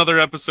a whole nother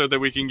episode that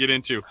we can get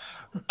into.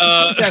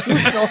 like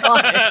who's still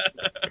alive.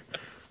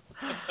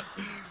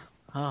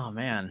 Oh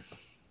man.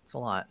 It's a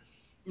lot.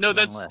 No,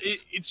 Long list.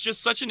 it's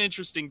just such an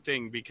interesting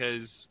thing,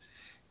 because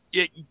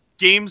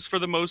games, for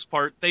the most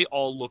part, they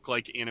all look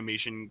like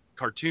animation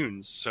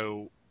cartoons.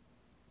 So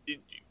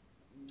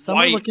Some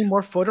are looking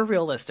more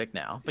photorealistic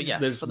now, but yes,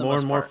 there's for the more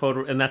most and more part.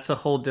 photo, and that's a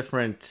whole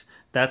different.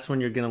 That's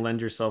when you're going to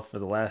lend yourself for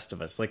The Last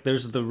of Us. Like,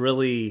 there's the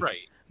really Right.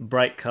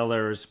 bright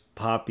colors,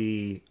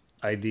 poppy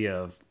idea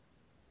of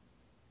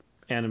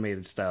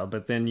animated style,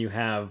 but then you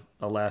have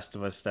a Last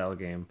of Us style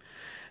game.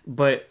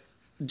 But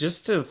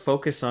just to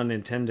focus on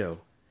Nintendo,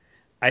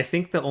 I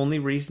think the only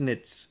reason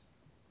it's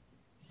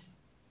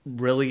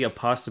really a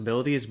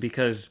possibility is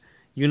because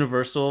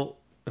Universal,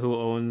 who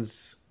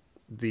owns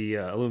the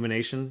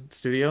Illumination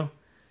studio,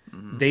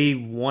 they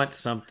want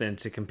something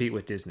to compete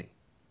with Disney.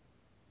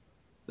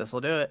 This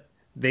will do it.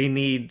 They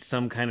need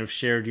some kind of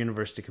shared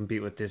universe to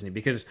compete with Disney,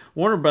 because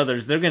Warner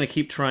Brothers, they're going to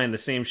keep trying the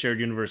same shared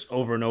universe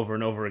over and over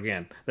and over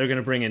again. They're going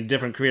to bring in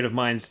different creative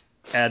minds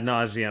ad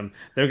nauseum.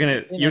 You're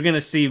going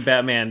to see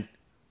Batman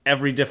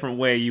every different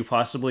way you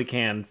possibly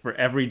can for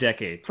every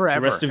decade, Forever.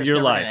 the rest of It's your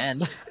never life. gonna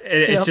end.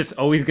 It's Yep. just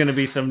always going to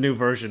be some new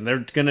version. They're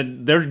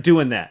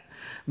doing that,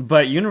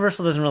 but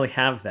Universal doesn't really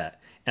have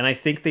that, and I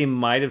think they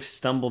might have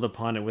stumbled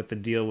upon it with the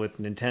deal with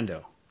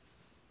Nintendo.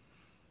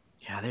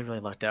 Yeah, they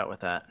really lucked out with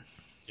that.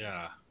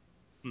 Yeah.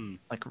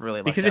 Like really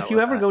lucked Because out if you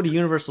with ever that. go to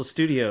Universal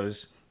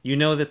Studios, you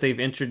know that they've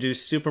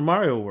introduced Super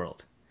Mario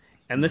World.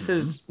 And this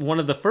is one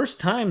of the first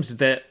times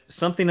that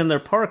something in their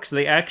parks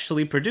they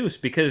actually produce,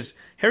 because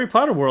Harry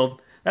Potter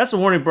World, that's a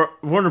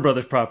Warner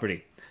Brothers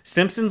property.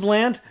 Simpsons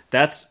Land,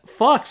 that's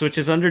Fox, which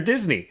is under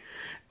Disney.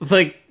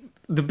 Like,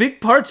 the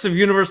big parts of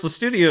Universal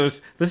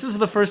Studios, this is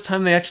the first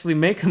time they actually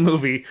make a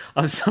movie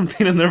of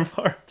something in their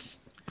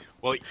parks.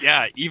 Well,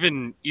 yeah,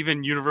 even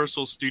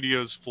Universal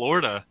Studios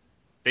Florida,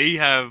 they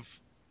have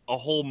a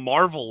whole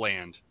Marvel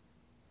Land.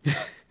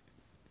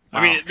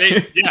 I mean,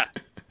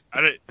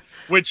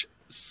 which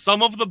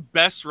some of the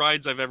best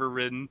rides I've ever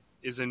ridden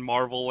is in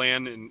Marvel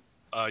Land and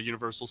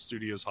Universal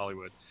Studios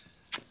Hollywood.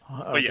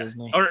 But yeah,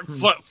 Disney. or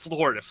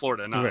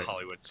Florida, not Right.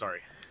 Hollywood.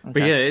 Sorry.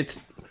 But yeah,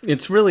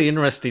 it's really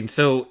interesting.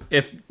 So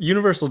if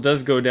Universal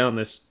does go down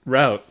this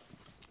route,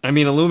 I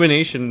mean,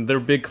 Illumination, their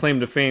big claim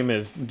to fame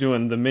is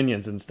doing the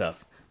Minions and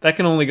stuff. That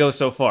can only go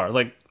so far.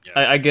 Like,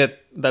 I get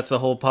that's a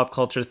whole pop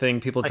culture thing.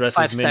 People Like dress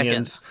 5 as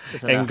Minions seconds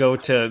is and enough. go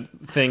to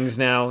things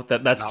now.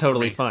 That's Not for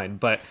totally me. fine.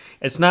 But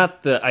it's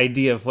not the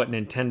idea of what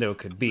Nintendo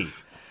could be.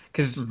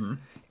 Because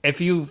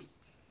if you've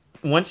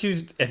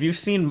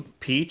seen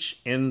Peach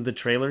in the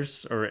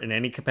trailers or in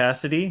any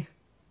capacity,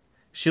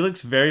 she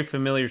looks very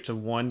familiar to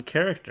one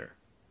character.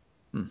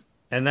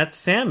 And that's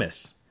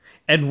Samus.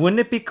 And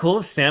wouldn't it be cool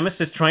if Samus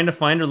is trying to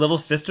find her little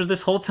sister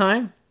this whole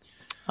time?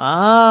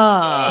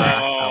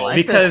 I like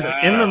Because this.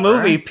 in the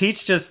movie,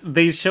 Peach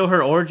they show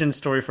her origin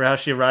story for how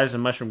she arrives in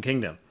Mushroom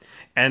Kingdom.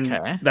 And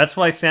Okay. that's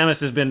why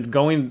Samus has been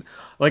going...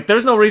 Like,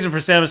 there's no reason for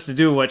Samus to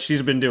do what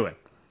she's been doing.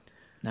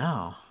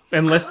 No.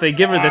 Unless they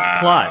give her this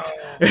plot.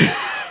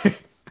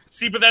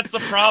 See, but that's the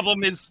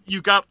problem is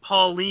you got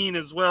Pauline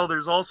as well.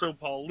 There's also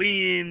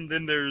Pauline.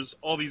 Then there's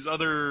all these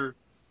other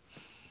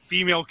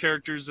female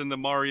characters in the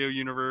Mario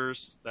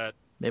universe that...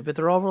 Maybe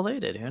they're all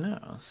related. Who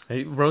knows?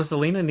 Hey,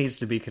 Rosalina needs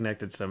to be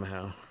connected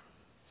somehow.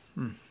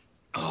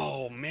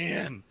 Oh,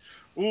 man.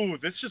 Ooh,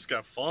 this just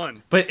got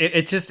fun. But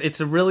it's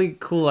a really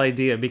cool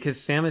idea, because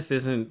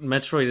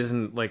Metroid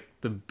isn't like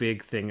the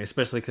big thing,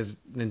 especially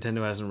because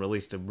Nintendo hasn't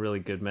released a really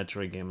good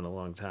Metroid game in a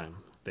long time.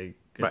 It's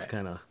Right.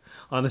 kind of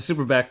on the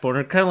super back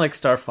burner, kind of like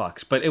Star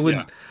Fox. But it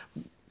would,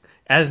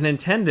 as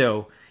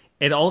Nintendo,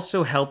 it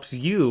also helps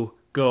you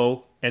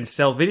go and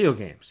sell video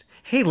games.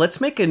 Hey, let's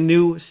make a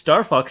new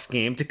Star Fox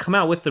game to come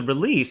out with the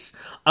release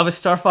of a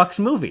Star Fox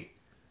movie.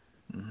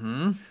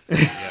 Well,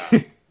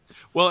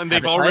 and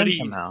they've Have it tie in already...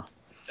 somehow.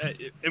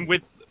 And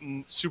with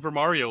Super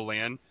Mario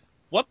Land,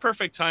 what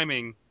perfect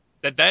timing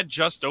that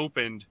just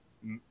opened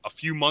a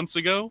few months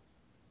ago,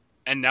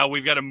 and now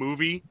we've got a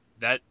movie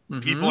that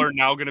people are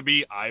now going to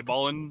be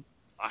eyeballing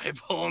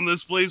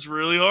this place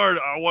really hard.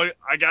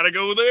 I gotta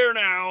go there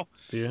now.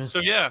 Yeah. So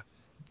yeah,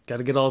 Got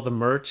to get all the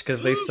merch,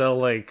 because they sell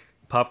like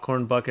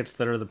popcorn buckets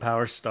that are the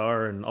Power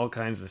Star and all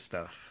kinds of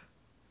stuff.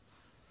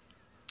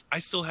 I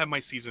still have my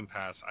season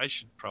pass. I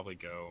should probably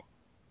go.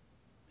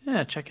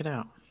 Yeah, check it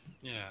out.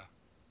 Yeah.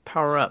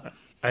 Power up.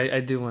 I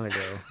do want to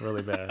go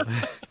really bad.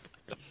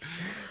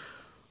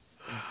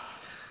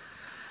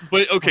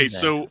 But okay,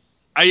 so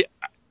I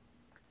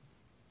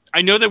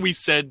know that we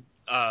said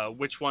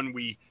which one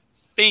we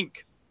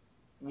think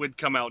would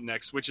come out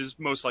next, which is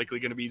most likely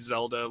going to be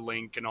Zelda,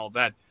 Link, and all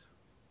that.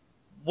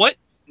 What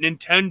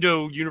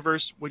Nintendo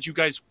universe would you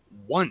guys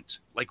want?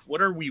 Like,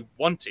 what are we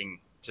wanting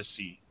to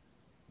see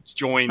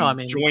join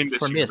this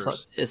for me,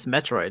 universe? it's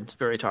Metroid.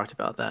 We already talked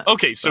about that.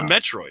 Okay, so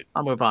Metroid.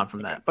 I'll move on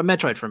from that. But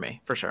Metroid for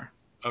me, for sure.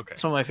 Okay.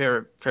 It's one of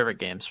my favorite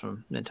games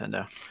from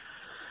Nintendo.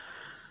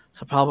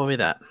 So probably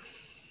that.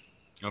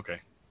 Okay.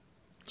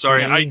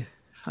 Sorry,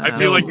 I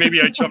feel like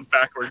maybe I jumped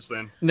backwards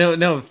then.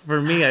 No. For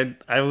me,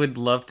 I would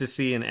love to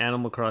see an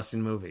Animal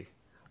Crossing movie.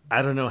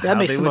 I don't know That how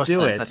makes they the would most do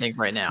sense, it. I think,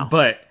 right now.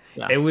 But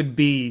Yeah. it would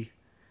be...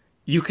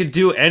 You could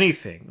do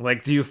anything.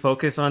 Like, do you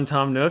focus on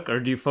Tom Nook, or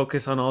do you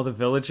focus on all the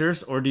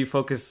villagers, or do you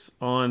focus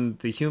on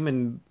the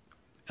human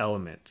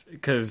element?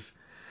 Because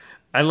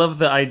I love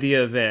the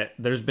idea that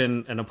there's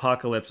been an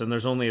apocalypse and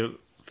there's only a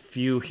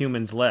few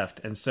humans left,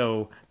 and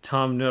so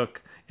Tom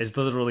Nook is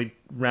literally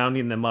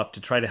rounding them up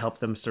to try to help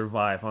them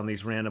survive on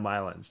these random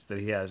islands that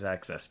he has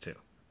access to.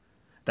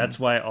 That's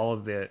why all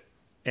of the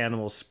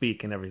animals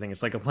speak and everything.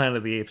 It's like a Planet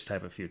of the Apes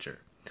type of future.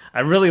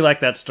 I really like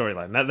that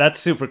storyline. That's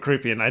super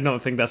creepy, and I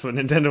don't think that's what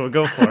Nintendo would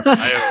go for.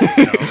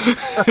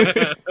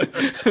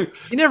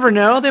 You never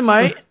know. They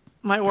might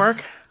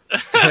work.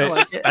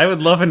 I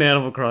would love an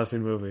Animal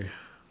Crossing movie.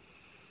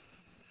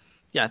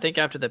 Yeah, I think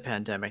after the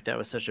pandemic, that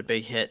was such a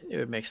big hit. It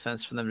would make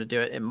sense for them to do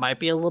it. It might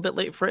be a little bit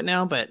late for it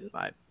now, but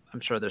I'm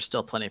sure there's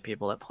still plenty of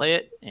people that play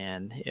it,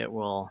 and it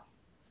will.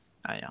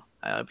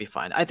 It'll be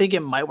fine. I think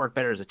it might work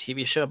better as a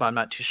TV show, but I'm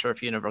not too sure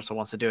if Universal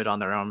wants to do it on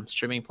their own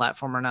streaming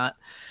platform or not.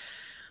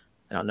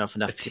 I don't know if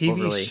enough people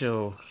really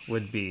show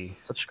would be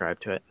subscribe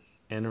to it.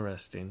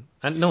 Interesting.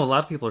 I know a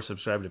lot of people are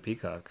subscribed to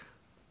Peacock.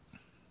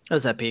 Oh,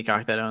 is that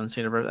Peacock that owns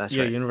Universal? That's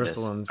right.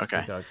 Universal owns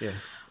Peacock. Yeah.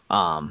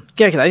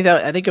 Because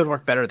I think it would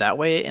work better that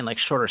way in like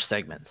shorter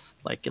segments,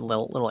 like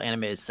little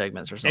animated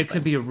segments or something. It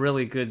could be a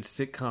really good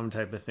sitcom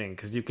type of thing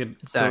because you could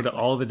go to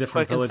all the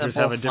different Quick and villagers,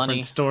 simple, have a different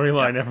funny.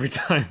 storyline every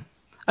time.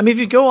 I mean, if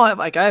you go on,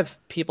 like I have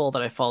people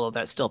that I follow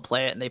that still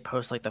play it, and they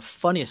post like the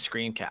funniest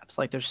screen caps.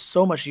 Like there's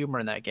so much humor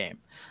in that game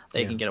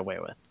that you can get away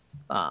with.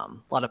 A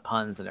lot of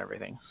puns and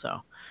everything. So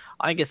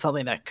I think it's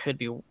something that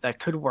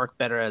could work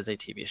better as a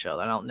TV show.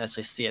 I don't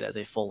necessarily see it as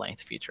a full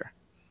length feature.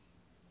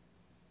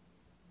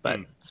 But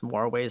some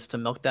more ways to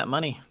milk that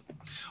money.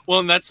 Well,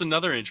 and that's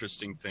another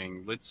interesting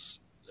thing. Let's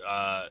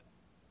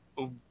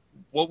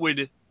what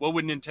would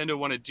Nintendo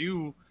want to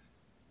do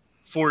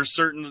for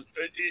certain?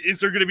 Is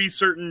there going to be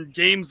certain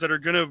games that are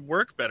going to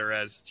work better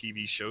as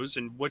TV shows,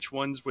 and which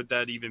ones would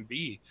that even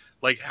be?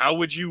 Like, how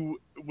would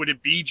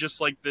it be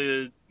just like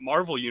the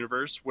Marvel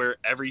universe where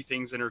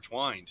everything's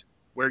intertwined,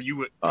 where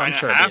you kind of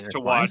have to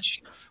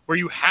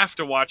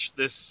watch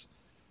this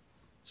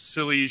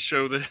silly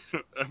show that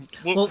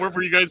what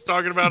were you guys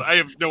talking about? I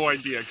have no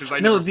idea because I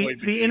never played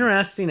the game.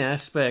 Interesting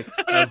aspect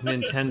of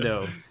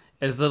Nintendo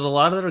is that a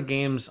lot of their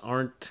games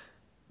aren't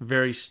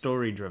very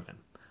story driven.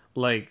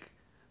 Like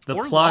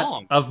the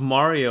plot of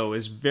Mario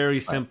is very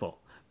simple.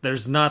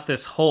 There's not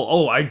this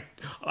whole I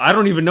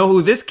don't even know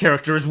who this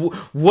character is.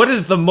 What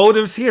is the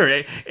motives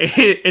here?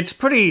 It's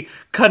pretty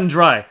cut and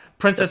dry.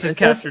 Princess is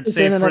captured,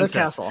 save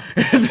princess. Castle.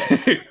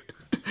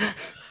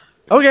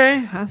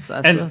 Okay,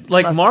 that's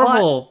like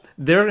Marvel, plot.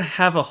 They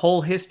have a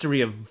whole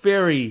history of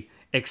very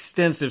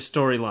extensive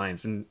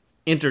storylines and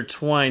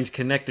intertwined,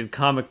 connected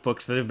comic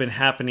books that have been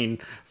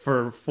happening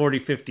for 40,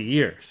 50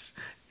 years.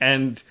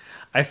 And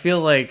I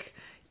feel like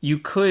you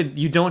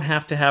don't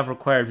have to have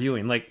required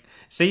viewing. Like,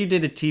 say you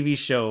did a TV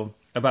show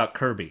about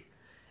Kirby,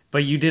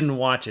 but you didn't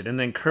watch it, and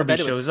then Kirby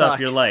shows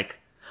up, you're like,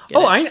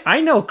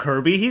 I know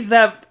Kirby. He's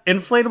that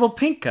inflatable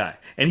pink guy.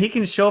 And he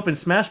can show up in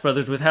Smash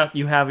Brothers without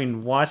you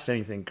having watched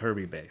anything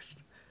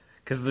Kirby-based.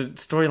 Because the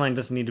storyline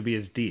doesn't need to be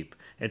as deep.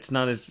 It's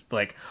not as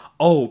like,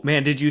 oh,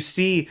 man, did you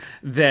see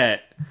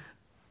that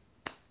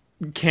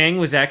Kang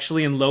was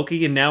actually in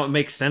Loki and now it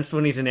makes sense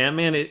when he's in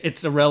Ant-Man?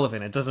 It's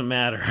irrelevant. It doesn't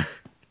matter.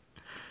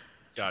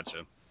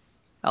 Gotcha.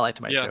 I liked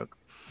my joke.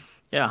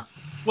 Yeah.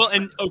 Well,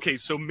 and okay,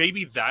 so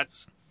maybe that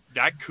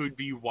could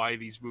be why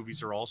these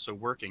movies are also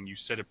working. You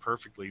said it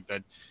perfectly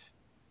that,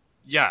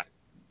 yeah,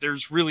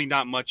 there's really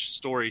not much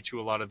story to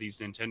a lot of these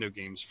Nintendo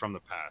games from the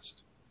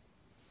past.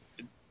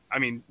 I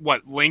mean,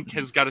 Link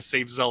has got to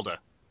save Zelda.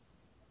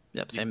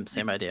 Yep,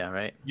 same idea,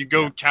 right? You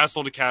go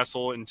castle to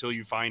castle until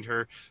you find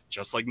her,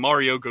 just like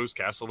Mario goes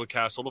castle to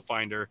castle to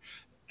find her.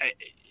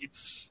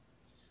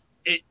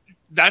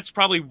 That's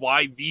probably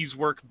why these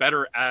work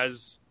better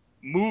as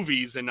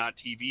movies and not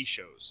TV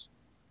shows.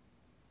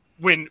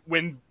 When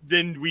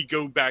then we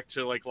go back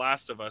to like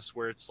Last of Us,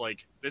 where it's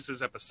like, this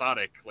is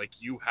episodic. Like,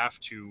 you have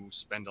to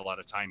spend a lot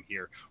of time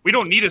here. We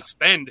don't need to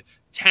spend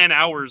 10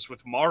 hours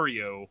with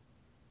Mario.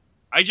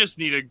 I just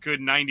need a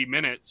good 90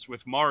 minutes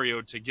with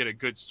Mario to get a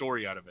good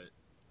story out of it.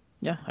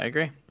 Yeah, I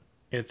agree.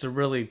 It's a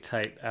really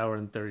tight hour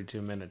and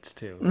 32 minutes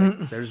too.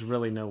 Like, there's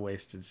really no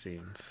wasted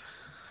scenes.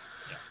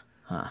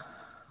 Huh.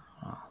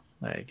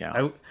 There you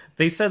go.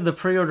 They said the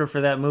pre-order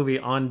for that movie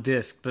on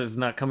disc is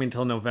not coming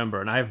until November,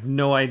 and I have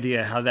no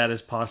idea how that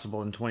is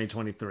possible in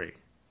 2023.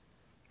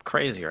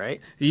 Crazy, right?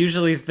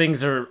 Usually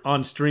things are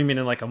on streaming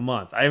in like a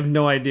month. I have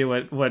no idea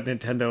what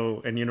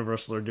Nintendo and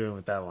Universal are doing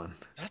with that one.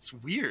 That's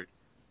weird.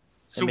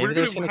 So maybe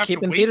they're just going to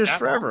keep in theaters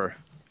forever.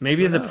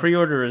 Maybe the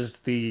pre-order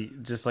is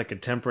just like a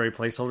temporary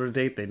placeholder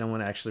date. They don't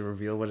want to actually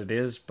reveal what it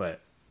is,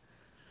 but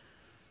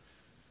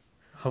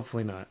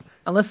hopefully not.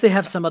 Unless they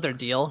have some other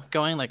deal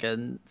going, like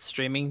a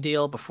streaming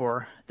deal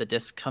before the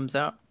disc comes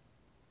out.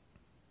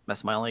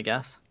 That's my only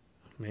guess.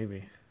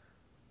 Maybe.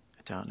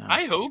 I don't know.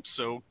 I hope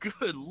so.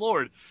 Good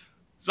Lord.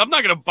 So I'm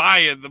not going to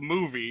buy the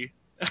movie.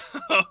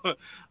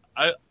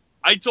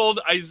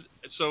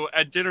 So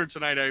at dinner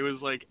tonight, I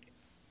was like,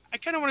 I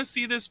kind of want to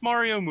see this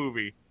Mario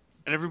movie.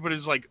 And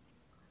everybody's like,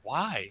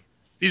 why?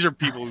 These are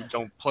people who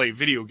don't play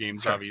video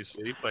games,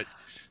 obviously. But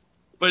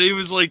it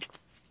was like,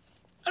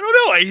 I don't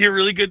know. I hear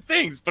really good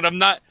things, but I'm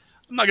not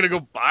I'm not gonna go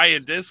buy a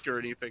disc or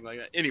anything like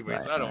that.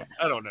 Anyways, Right,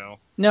 I don't know.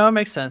 No, it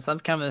makes sense. I'm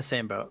kind of in the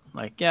same boat.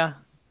 Like, yeah,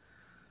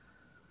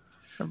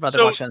 I'd rather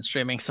So- watch it on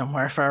streaming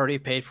somewhere if I already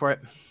paid for it.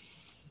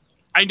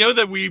 I know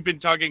that we've been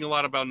talking a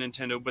lot about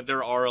Nintendo, but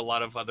there are a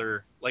lot of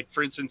other, like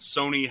for instance,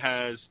 Sony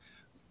has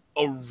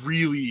a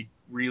really,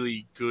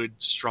 really good,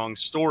 strong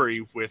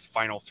story with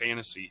Final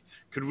Fantasy.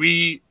 Could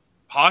we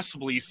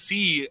possibly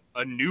see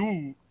a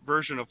new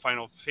version of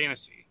Final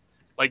Fantasy?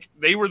 Like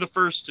they were the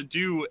first to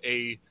do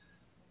a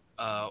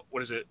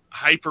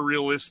hyper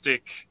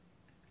realistic,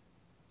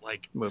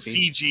 like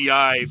Movie.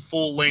 CGI,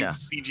 full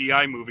length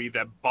CGI movie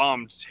that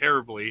bombed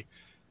terribly.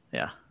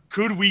 Yeah.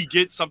 Could we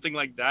get something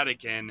like that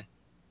again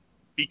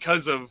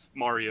because of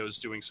Mario's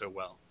doing so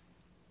well?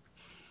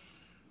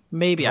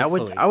 Maybe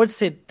Hopefully. I would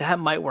say that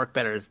might work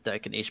better as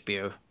like an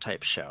HBO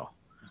type show.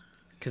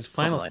 Because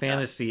Final like that.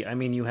 Fantasy, I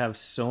mean, you have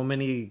so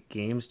many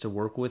games to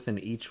work with, and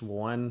each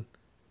one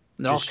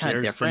They're all just kind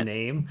of shares the different.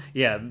 name.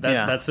 Yeah,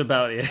 Yeah. that's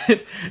about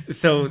it.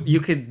 So you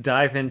could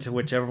dive into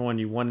whichever one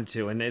you wanted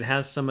to, and it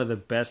has some of the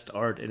best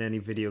art in any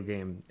video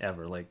game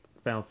ever. Like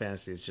Final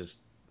Fantasy is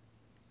just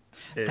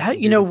That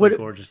would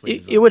gorgeously it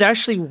designed. would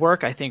actually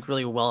work, I think,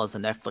 really well as a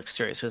Netflix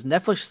series because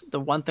Netflix, the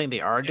one thing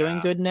they are doing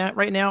good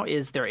right now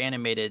is their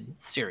animated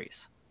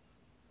series.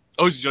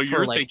 Oh, so for,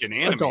 you're like, thinking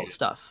animated. adult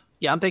stuff.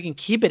 Yeah, I'm thinking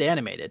keep it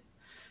animated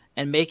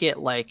and make it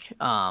like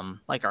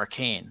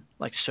Arcane,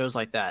 like shows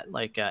like that,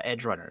 like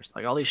Edge Runners,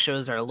 like all these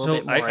shows are a little So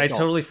bit more I adult.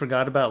 totally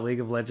forgot about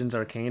League of Legends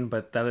Arcane,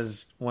 but that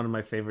is one of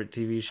my favorite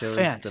TV shows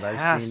that I've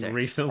Fantastic. seen And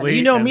recently.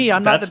 you know and me,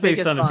 I'm not that's the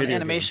based biggest on a on video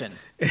game. animation.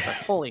 But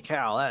holy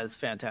cow, that is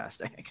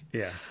fantastic.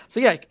 Yeah. So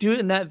yeah, do it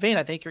in that vein.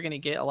 I think you're going to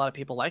get a lot of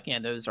people liking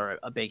it. Those are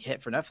a big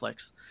hit for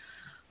Netflix.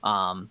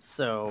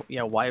 So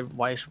yeah, why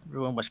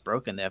ruin what's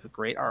broken? They have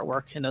great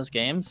artwork in those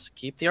games.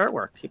 Keep the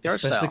artwork. Keep the art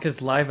Especially style.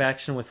 because live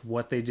action with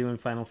what they do in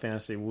Final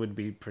Fantasy would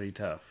be pretty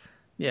tough.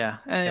 Yeah,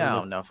 and I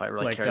with, don't know if I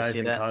really like care to guys see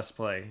in that.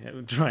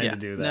 cosplay trying Yeah, to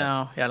do that.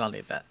 no, yeah, I don't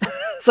need that.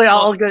 So yeah,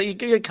 I'll go. You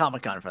get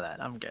Comic-Con for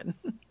that. I'm good.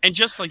 And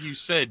just like you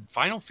said,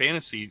 Final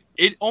Fantasy,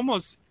 it's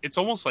almost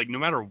like no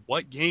matter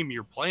what game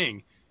you're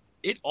playing,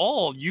 it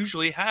all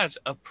usually has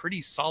a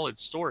pretty solid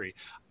story.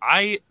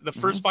 The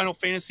first Final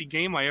Fantasy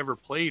game I ever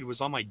played was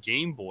on my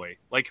Game Boy,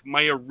 like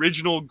my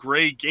original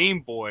gray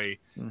Game Boy,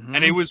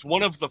 and it was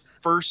one of the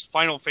first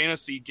Final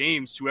Fantasy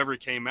games to ever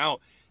came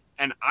out.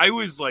 And I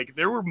was like,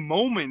 there were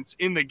moments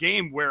in the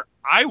game where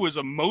I was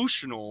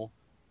emotional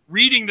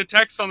reading the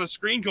text on the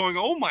screen going,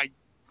 oh my,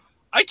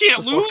 I can't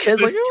Those little lose kids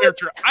this like,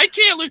 character. I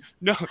can't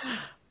lose.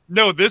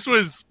 No, this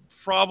was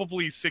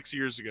probably 6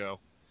 years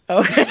ago.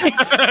 Okay.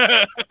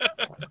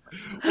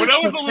 When I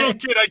was a little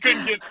kid, I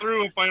couldn't get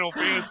through a Final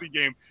Fantasy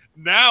game.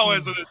 Now,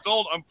 as an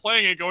adult, I'm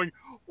playing it going,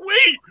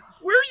 wait,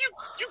 where are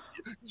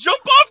you jump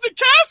off the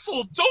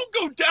castle. Don't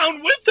go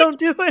down with Don't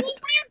do it. What are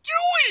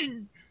you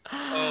doing?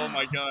 Oh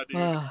my god, dude.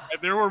 And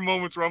there were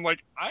moments where I'm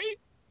like,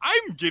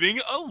 I'm getting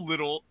a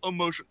little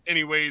emotional.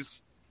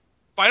 Anyways,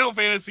 Final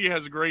Fantasy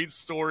has great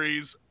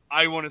stories.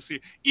 I want to see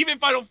even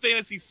Final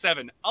Fantasy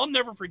VII. I'll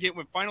never forget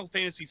when Final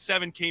Fantasy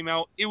VII came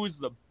out. It was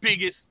the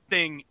biggest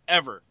thing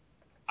ever.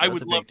 I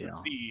would love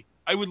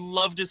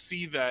to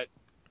see that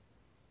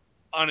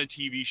on a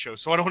TV show,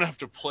 so I don't have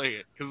to play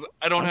it because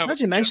I don't have. Glad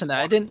you mentioned that.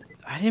 I didn't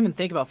even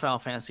think about Final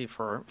Fantasy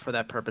for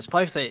that purpose.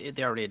 Probably because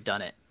they already had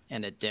done it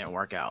and it didn't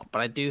work out. But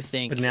I do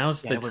think. But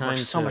now's the it would time work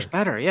so to much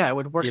better. Yeah, it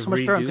would work so much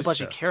better. And redo people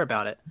actually stuff. care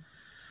about it. And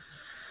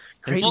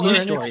Great Square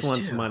news Enix stories,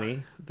 wants too.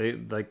 money. They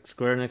like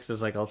Square Enix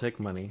is like, I'll take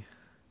money.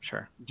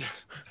 Sure.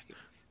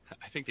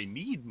 I think they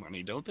need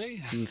money, don't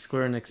they? And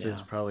Square Enix is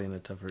probably in a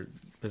tougher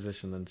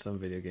position than some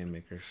video game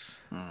makers.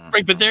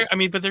 Right, but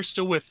they're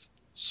still with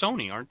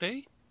Sony, aren't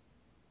they?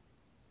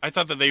 I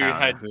thought that they I don't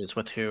know had. who's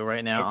with who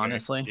right now. Okay.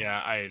 Honestly,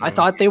 Yeah, I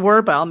thought they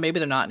were, but maybe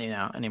they're not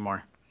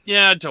anymore.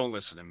 Yeah, don't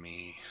listen to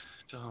me.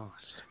 Don't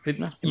listen. But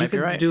you you might be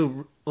could right.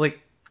 do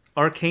like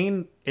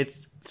Arcane.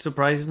 It's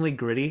surprisingly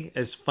gritty.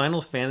 As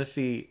Final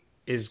Fantasy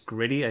is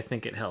gritty, I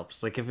think it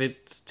helps. Like if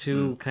it's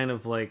too kind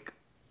of like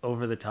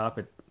over the top,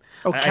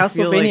 Oh, I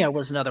feel Castlevania like-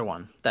 was another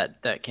one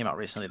that came out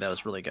recently that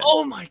was really good.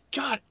 Oh my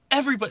god,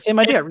 everybody. Same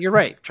idea. You're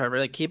right. Try to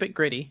really keep it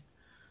gritty.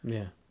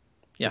 yeah.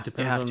 Yeah, It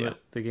depends you have on to.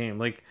 the game.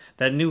 Like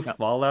that new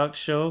Fallout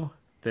show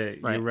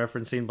that Right. you're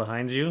referencing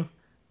behind you,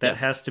 that Yes.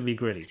 has to be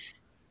gritty.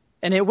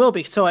 And it will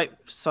be.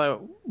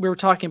 So we were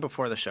talking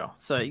before the show.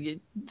 So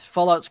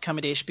Fallout's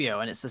coming to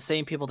HBO, and it's the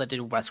same people that did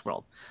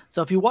Westworld.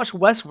 So if you watch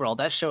Westworld,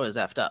 that show is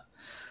effed up.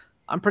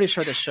 I'm pretty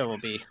sure this show will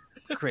be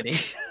gritty,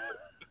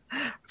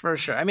 for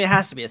sure. I mean, it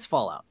has to be. It's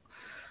Fallout,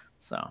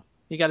 so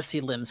you got to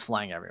see limbs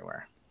flying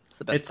everywhere. It's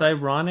the best. It's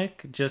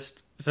ironic,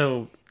 just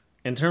so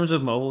in terms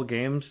of mobile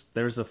games,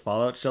 there's a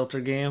Fallout Shelter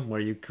game where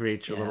you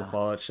create your little Yeah.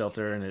 Fallout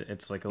Shelter, and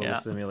it's like a little Yeah.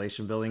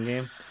 simulation building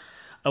game.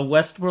 A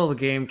Westworld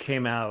game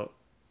came out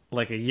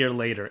like a year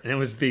later, and it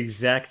was the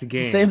exact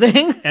game. Same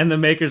thing. And the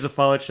makers of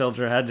Fallout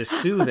Shelter had to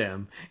sue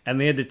them, and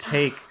they had to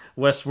take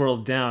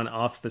Westworld down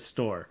off the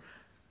store.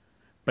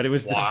 But it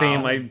was the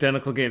same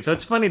identical game. So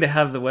it's funny to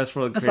have the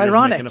Westworld That's creators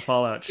ironic. making a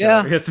Fallout show.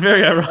 Yeah. It's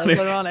very ironic.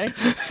 That's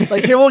ironic.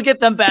 Like here, we'll get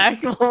them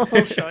back.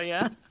 We'll show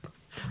you.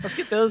 Let's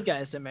get those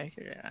guys to make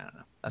it. I don't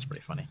know. That's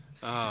pretty funny.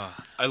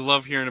 I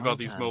love hearing about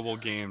these Sometimes. mobile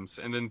games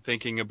and then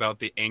thinking about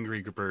the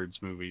Angry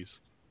Birds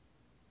movies.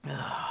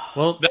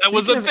 Well, That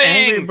was speaking a of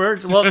Angry thing!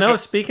 Birds. Well, no.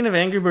 Speaking of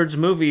Angry Birds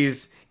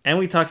movies, and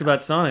we talked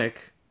about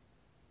Sonic.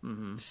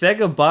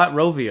 Sega bought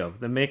Rovio,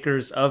 the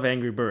makers of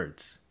Angry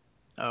Birds,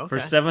 Oh, okay. for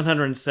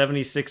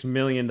 $776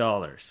 million.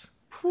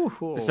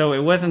 Whew. So it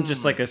wasn't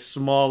just like a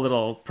small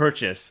little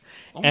purchase.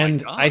 Oh my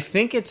And God. I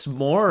think it's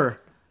more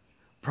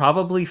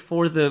probably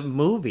for the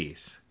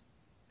movies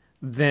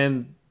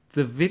than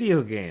the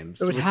video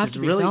games, it would which have is to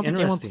be. 'cause I really don't think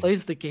anyone interesting.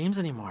 plays the games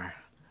anymore.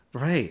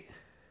 Right.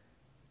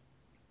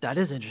 That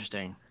is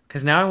interesting.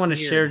 Because now I want a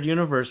Weird. shared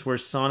universe where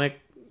Sonic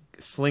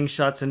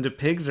slingshots into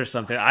pigs or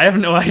something. I have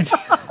no idea.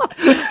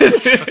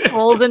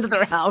 Rolls into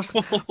their house.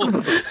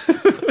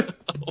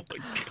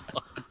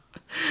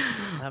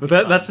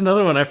 But that's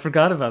another one. I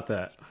forgot about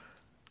that.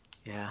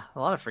 Yeah, a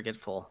lot of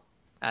forgetful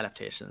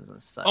adaptations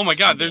and stuff. Oh my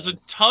God, there's a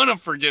ton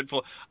of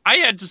forgetful. I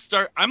had to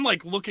start. I'm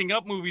like looking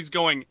up movies,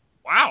 going,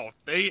 "Wow,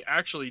 they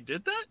actually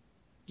did that."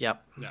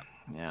 Yep.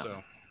 Yeah.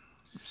 So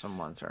Some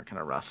ones are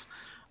kind of rough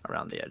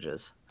around the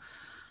edges.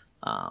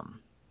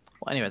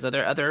 Well, anyways, are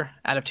there other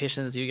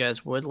adaptations you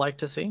guys would like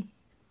to see?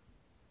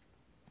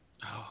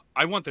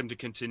 I want them to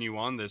continue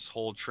on this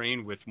whole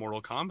train with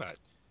Mortal Kombat.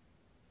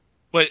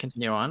 But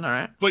Continue on. All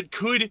right.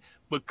 could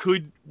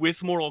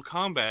with Mortal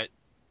Kombat,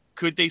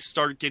 could they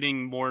start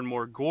getting more and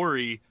more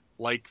gory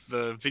like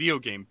the video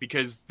game?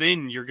 Because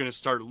then you're going to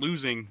start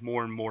losing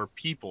more and more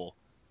people.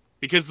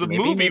 Because the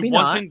Maybe, movie maybe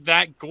not. wasn't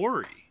that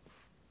gory.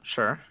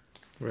 Sure.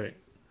 Right.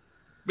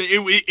 But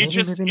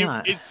it maybe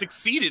not. it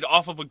succeeded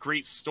off of a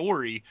great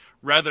story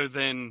rather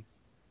than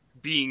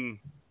being,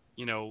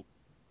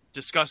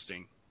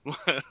 disgusting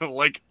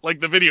like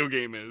the video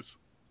game is.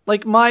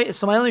 Like my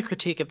only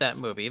critique of that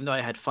movie, even though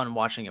I had fun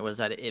watching it, was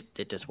that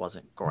it just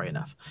wasn't gory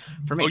enough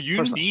for me. Oh, you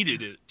personally.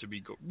 needed it to be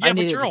gory. I Yeah, but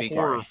needed you're it a to be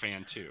horror gory.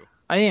 fan too.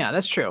 Yeah,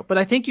 that's true. But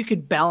I think you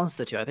could balance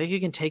the two. I think you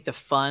can take the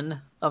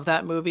fun of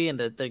that movie and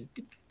the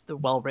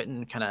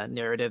well-written kind of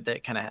narrative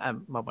that kind of, I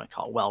wouldn't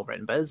call it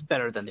well-written, but it's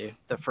better than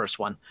the first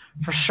one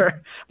for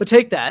sure. But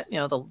take that,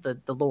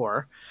 the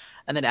lore,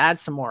 and then add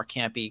some more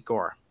campy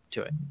gore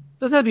to it.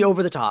 Doesn't have to be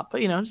over the top, but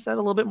just add a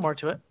little bit more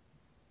to it.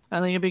 I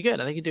think it'd be good.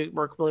 I think it'd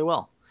work really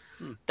well.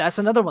 That's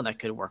another one that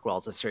could work well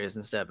as a series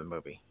instead of a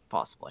movie,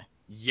 possibly.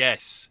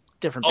 Yes.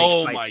 Different big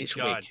Oh fights my each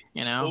God. week,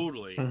 you know?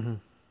 Totally. Mhm.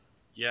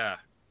 Yeah.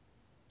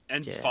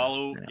 And Yeah,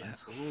 follow. very Yeah.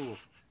 nice. Ooh.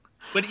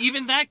 But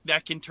even that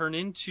can turn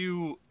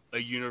into a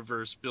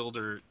universe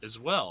builder as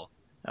well.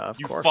 Of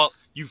You course.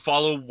 you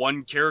follow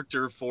one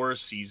character for a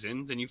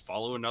season, then you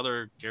follow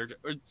another character,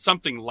 or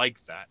something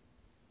like that.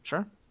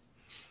 Sure.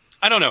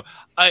 I don't know.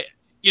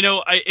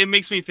 It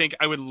makes me think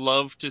I would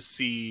love to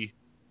see,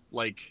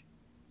 like,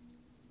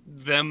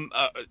 them.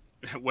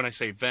 When I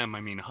say them,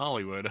 I mean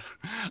Hollywood.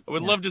 I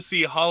would love to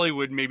see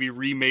Hollywood maybe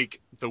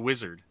remake The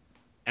Wizard.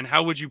 And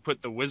how would you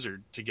put The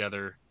Wizard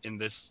together in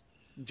this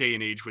day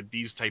and age with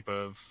these type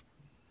of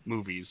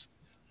movies?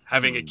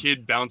 Having a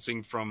kid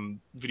bouncing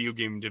from video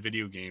game to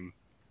video game,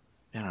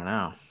 I don't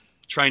know.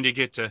 trying to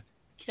get to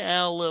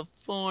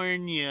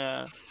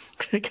California.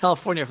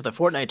 California for the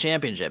Fortnite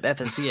Championship,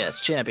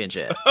 FNCS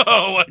Championship.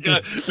 Oh my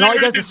God! And all he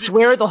does is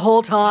swear the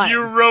whole time.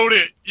 You wrote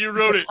it. You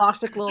wrote He's a it.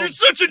 toxic little. You're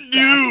such a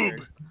noob.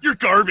 bastard. You're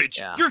garbage.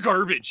 Yeah. You're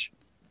garbage.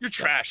 You're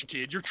trash,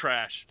 kid. You're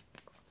trash.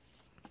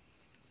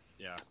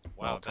 Yeah.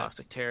 Wow. Well,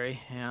 toxic Terry.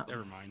 Yeah.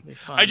 Never mind. Be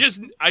fun.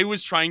 I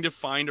was trying to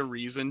find a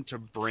reason to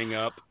bring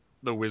up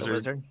the The Wizard,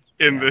 Wizard.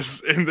 in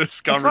this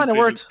It's fine. conversation. It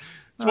worked.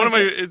 It's I one of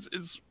like my. it.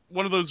 It's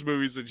one of those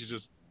movies that you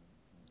just,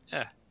 you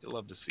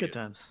love to see. Good it.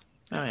 times.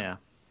 Oh yeah.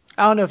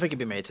 I don't know if it could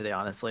be made today,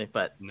 honestly,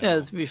 but No. yeah,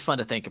 it'd be fun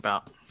to think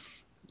about.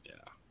 Yeah.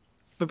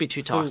 Would be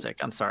too So- toxic.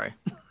 I'm sorry.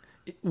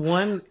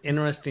 One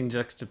interesting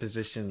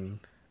juxtaposition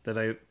that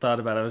I thought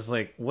about, I was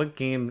like, what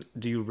game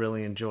do you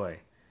really enjoy?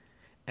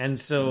 And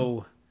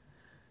so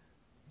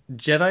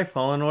Jedi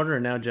Fallen Order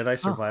and now Jedi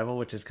Survival,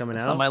 which is coming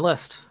It's out. on my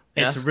list.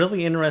 It's Yes.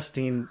 really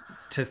interesting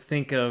to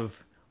think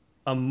of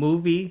a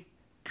movie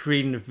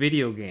creating a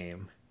video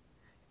game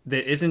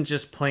that isn't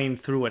just playing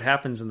through what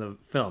happens in the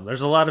film.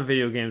 There's a lot of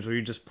video games where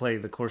you just play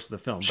the course of the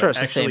film, Sure,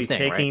 but it's the same actually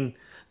thing, right? taking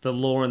the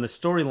lore and the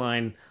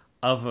storyline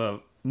of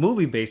a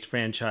movie-based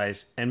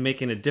franchise and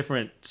making a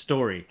different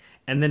story,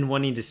 and then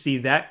wanting to see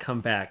that come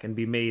back and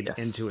be made Yes.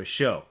 into a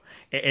show.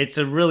 It's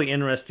a really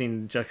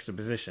interesting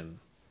juxtaposition.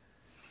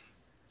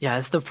 Yeah,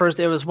 it's the first.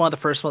 It was one of the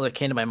first ones that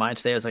came to my mind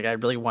today. I was like, I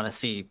really want to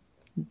see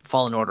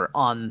Fallen Order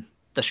on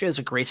the show. It's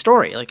a great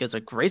story. Like, it's a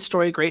great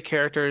story, great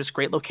characters,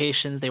 great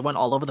locations. They went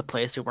all over the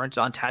place. They weren't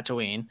on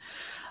Tatooine,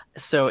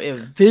 so it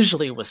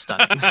visually was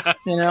stunning.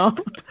 And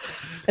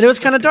it was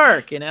kind of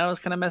dark. It was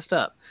kind of messed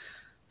up.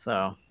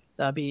 So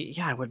that'd be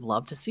I would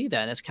love to see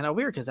that. And it's kind of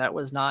weird because that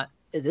was not.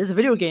 It is a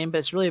video game, but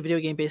it's really a video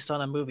game based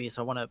on a movie.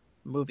 So I want a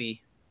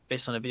movie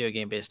based on a video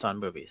game based on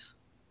movies.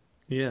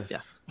 Yes.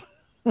 Yes.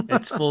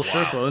 It's full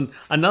circle. And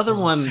another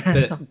one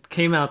that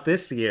came out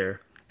this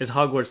year is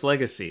Hogwarts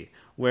Legacy,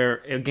 where,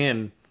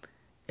 again,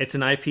 it's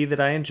an IP that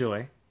I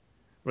enjoy,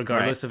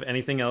 regardless of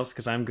anything else,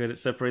 because I'm good at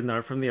separating the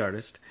art from the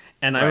artist.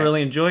 And I Right.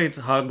 really enjoyed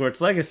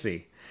Hogwarts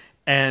Legacy.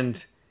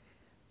 And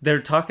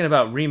they're talking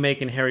about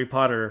remaking Harry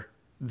Potter,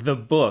 the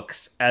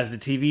books, as a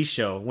TV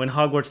show, when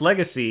Hogwarts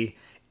Legacy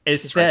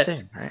is It's set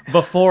right there, right?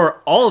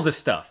 before all of the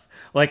stuff.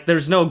 Like,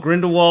 there's no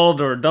Grindelwald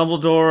or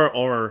Dumbledore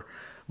or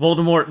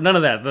Voldemort, none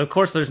of that. Of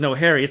course, there's no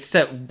Harry. It's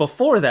set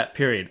before that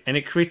period, and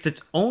it creates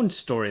its own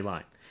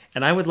storyline.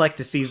 And I would like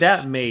to see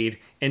that made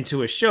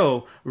into a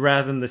show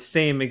rather than the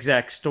same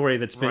exact story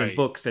that's been in Right.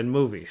 books and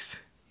movies.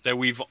 That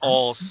we've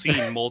all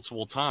seen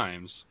multiple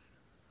times.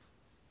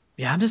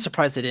 Yeah, I'm just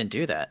surprised they didn't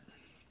do that.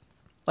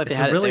 Like It's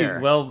they had a really it there.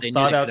 well They knew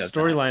thought they out could have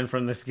done it. storyline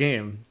from this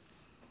game.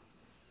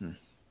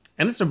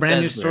 And it's a brand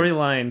new That is weird.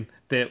 storyline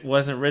that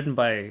wasn't written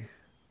by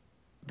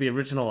the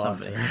original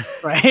Somebody. author.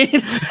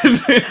 Right?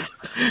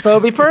 So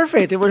it'd be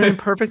perfect. It would have been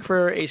perfect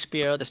for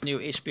HBO, this new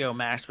HBO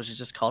Max, which is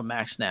just called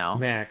Max now.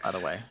 Max. By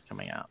the way,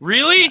 coming out.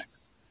 Really?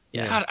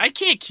 Yeah. God, I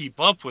can't keep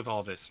up with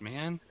all this,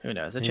 man. Who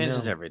knows? It I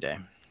changes know. every day.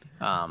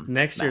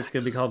 Next year it's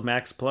going to be called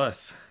Max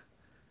Plus.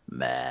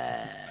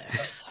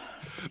 Max.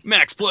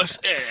 Max plus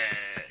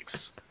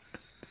X.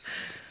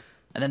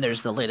 And then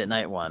there's the late at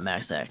night one,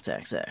 Max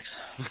XXX.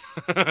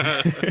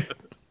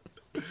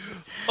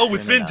 Oh,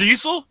 with Vin know.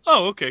 Diesel?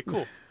 Oh, okay,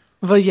 cool.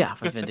 But yeah,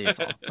 with Vin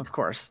Diesel, of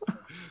course.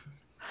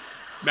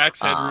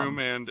 Max Headroom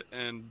and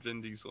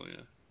Vin Diesel,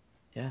 yeah.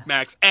 Yeah.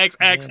 Max X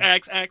X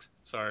X X.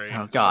 Sorry.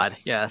 Oh God,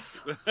 yes.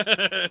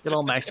 Good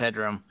old Max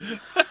Headroom.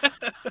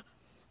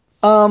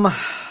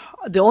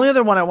 The only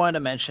other one I wanted to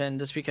mention,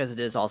 just because it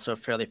is also a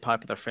fairly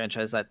popular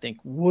franchise, I think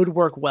would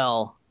work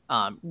well,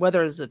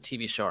 whether it's a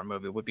TV show or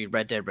movie, would be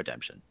Red Dead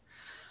Redemption.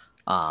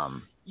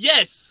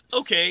 Yes.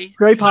 Okay.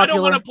 Very 'Cause I don't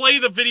want to popular. play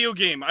the video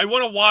game. I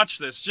want to watch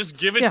this. Just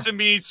give it Yeah. to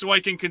me so I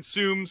can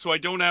consume. So I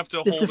don't have to.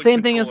 It's hold the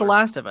same thing as The controller.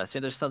 Last of Us.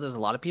 There's a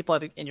lot of people I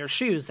think in your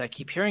shoes that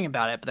keep hearing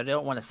about it, but they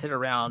don't want to sit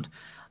around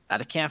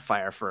at a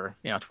campfire for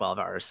 12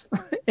 hours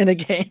in a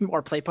game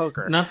or play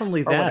poker. Not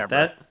only or that,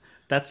 whatever.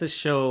 that's a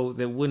show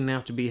that wouldn't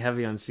have to be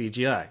heavy on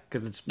CGI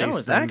because it's No, based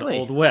exactly. on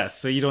Old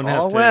West, so you don't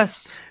have All to.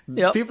 West.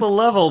 Yep. People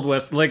love Old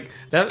West. Like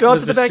that go out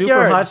was to a the super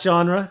backyard. hot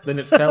genre. Then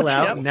it fell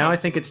out. Yep. Now I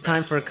think it's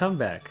time for a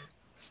comeback.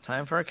 It's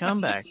time for a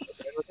comeback.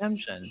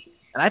 Redemption.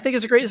 And I think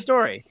it's a great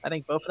story. I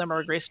think both of them are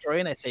a great story,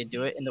 and I say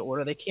do it in the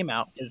order they came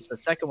out, because the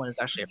second one is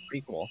actually a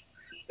prequel.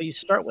 But you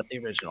start with the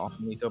original,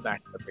 and you go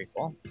back to the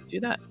prequel. Do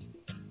that.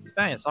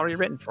 Bang, it's already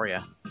written for you.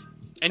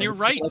 And you're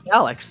right. Like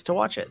Alex to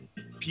watch it.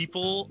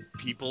 People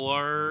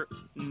are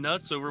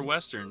nuts over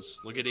westerns.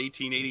 Look at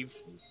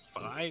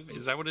 1885.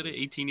 Is that what it is?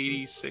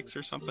 1886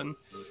 or something?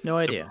 No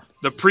idea.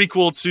 The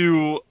prequel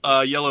to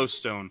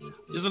Yellowstone.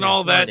 Isn't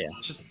all no that idea.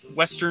 just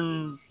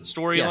Western Yes,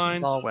 storylines?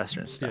 it's all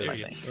Western stuff, I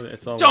It's, think.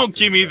 it's all Don't Western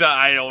give me stuff. the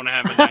I don't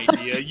have an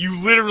idea.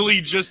 You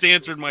literally just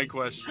answered my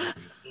question.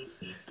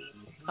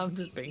 I'm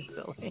just being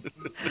silly.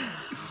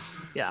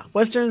 Yeah,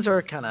 Westerns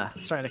are kind of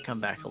starting to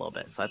come back a little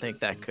bit, so I think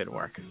that could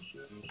work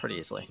pretty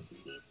easily.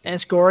 And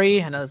it's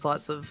gory, and there's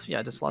lots of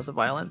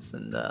violence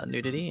and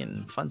nudity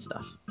and fun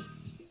stuff.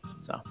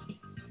 So,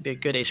 it'd be a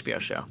good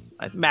HBO show,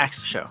 a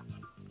Max show.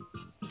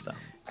 So,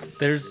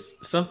 There's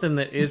something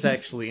that is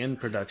actually in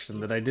production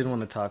that I did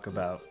want to talk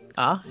about.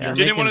 yeah, You're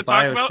Didn't want to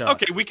talk making about? BioShock.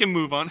 Okay, we can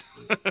move on.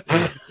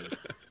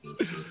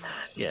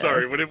 yeah.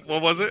 Sorry,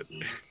 what was it?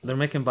 They're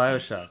making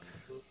BioShock.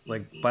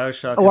 Like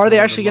BioShock. Oh, is are they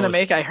one of actually the going to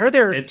most- make? I heard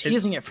they're It-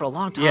 teasing it for a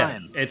long time. Yeah,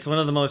 it's one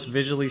of the most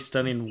visually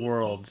stunning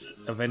worlds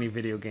of any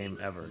video game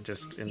ever,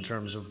 just in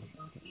terms of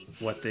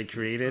what they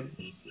created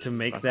to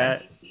make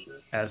that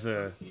as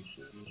a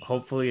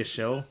hopefully a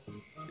show.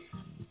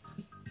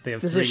 They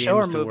have Is it a 3 show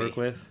or games to movie? work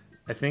with.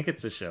 I think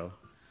it's a show.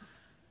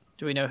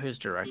 Do we know who's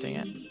directing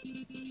it?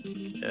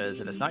 Because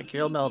if it's not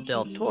Guillermo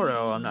del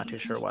Toro, I'm not too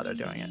sure why they're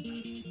doing it.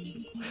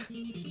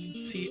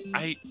 See,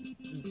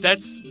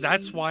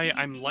 that's why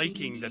I'm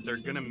liking that they're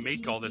gonna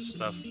make all this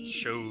stuff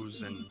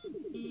shows and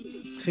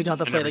So you don't have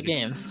to and play the everything.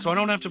 games. So I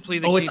don't have to play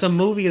the Oh, games. it's a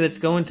movie that's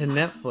going to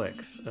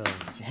Netflix.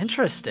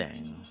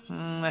 Interesting.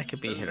 That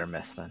could be hit or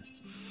miss then.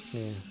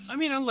 I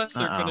mean, unless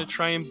they're Uh-oh. gonna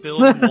try and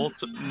build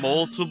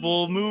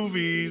multiple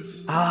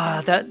movies.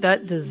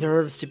 That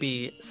deserves to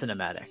be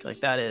cinematic. Like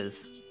that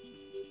is.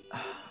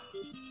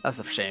 That's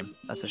a shame.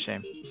 That's a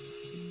shame.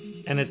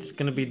 And it's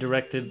going to be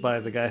directed by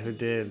the guy who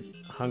did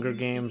Hunger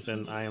Games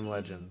and I Am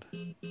Legend.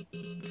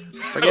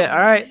 Forget. All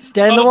right, it's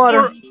dead in the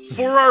water.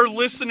 For our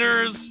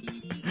listeners,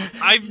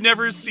 I've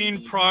never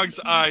seen Prog's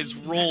eyes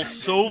roll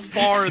so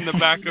far in the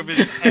back of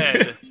his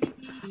head.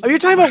 Oh, you're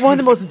talking about one of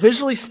the most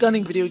visually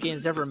stunning video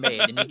games ever made,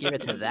 and you give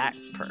it to that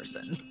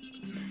person.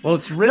 Well,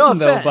 it's written,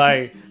 though, offense.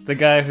 by the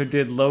guy who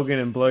did Logan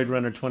and Blade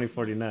Runner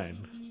 2049.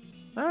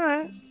 All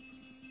right.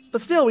 But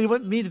still, we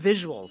need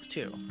visuals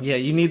too. Yeah,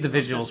 you need the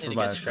visuals Need for to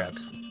get BioShock. script.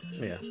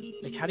 Yeah.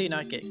 Like, how do you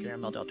not get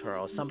Guillermo del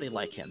Toro, somebody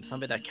like him,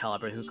 somebody that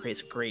caliber who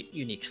creates great,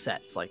 unique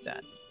sets like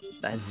that,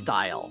 that has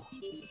style?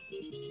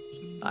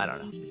 I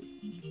don't know.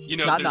 You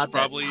know, not there's not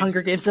probably that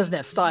Hunger Games doesn't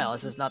have style.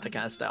 This is not the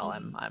kind of style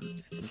I'm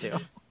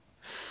into.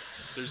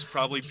 There's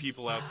probably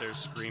people out there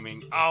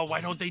screaming, "Oh,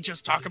 why don't they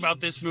just talk about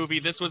this movie?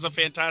 This was a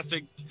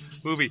fantastic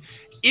movie."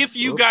 If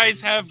you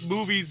guys have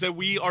movies that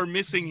we are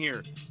missing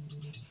here,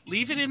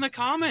 leave it in the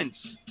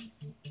comments.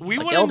 We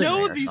Like want to Elden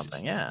know Ring or these.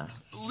 something, yeah.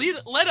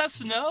 Let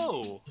us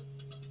know.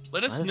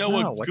 Let us know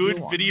know. a What do you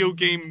good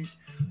want?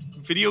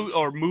 video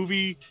or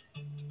movie,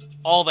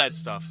 all that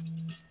stuff.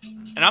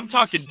 And I'm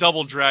talking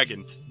Double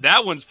Dragon.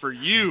 That one's for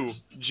you,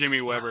 Jimmy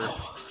Weber.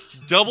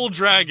 Double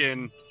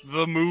Dragon,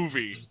 the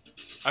movie.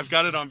 I've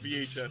got it on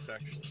VHS,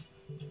 actually.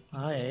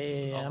 Oh,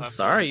 yeah. I'll I'm have to-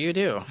 sorry, you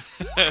do.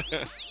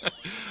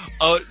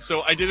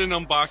 So I did an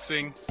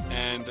unboxing,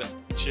 and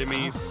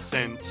Jimmy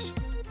sent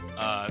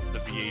the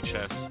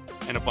VHS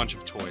and a bunch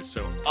of toys.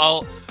 So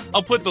I'll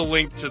put the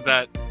link to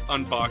that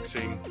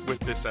unboxing with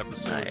this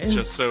episode, Nice.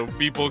 just so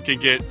people can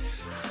get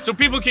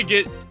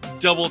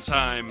double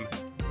time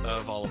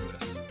of all of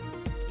this.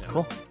 Yeah.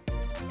 Cool.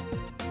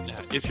 Yeah,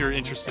 if you're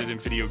interested in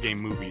video game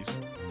movies.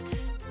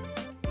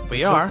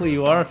 We are. Hopefully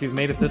you are if you've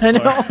made it this I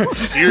far. know.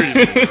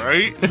 Seriously,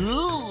 right?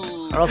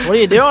 Or else, what are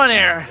you doing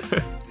here?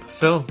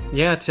 So,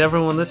 yeah, to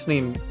everyone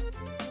listening,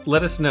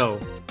 let us know.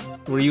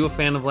 Were you a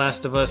fan of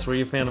Last of Us? Were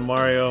you a fan of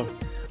Mario?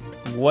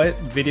 What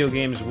video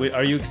games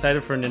are you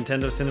excited for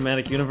Nintendo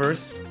Cinematic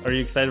Universe? Are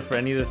you excited for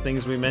any of the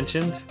things we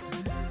mentioned?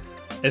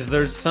 Is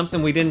there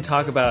something we didn't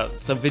talk about,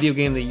 some video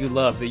game that you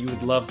love, that you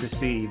would love to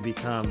see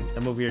become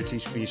a movie or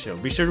TV show?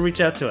 Be sure to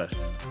reach out to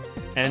us.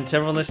 And to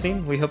everyone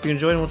listening, we hope you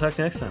enjoyed, and we'll talk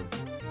to you next time.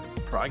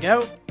 Prog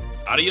out.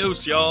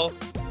 Adios, y'all.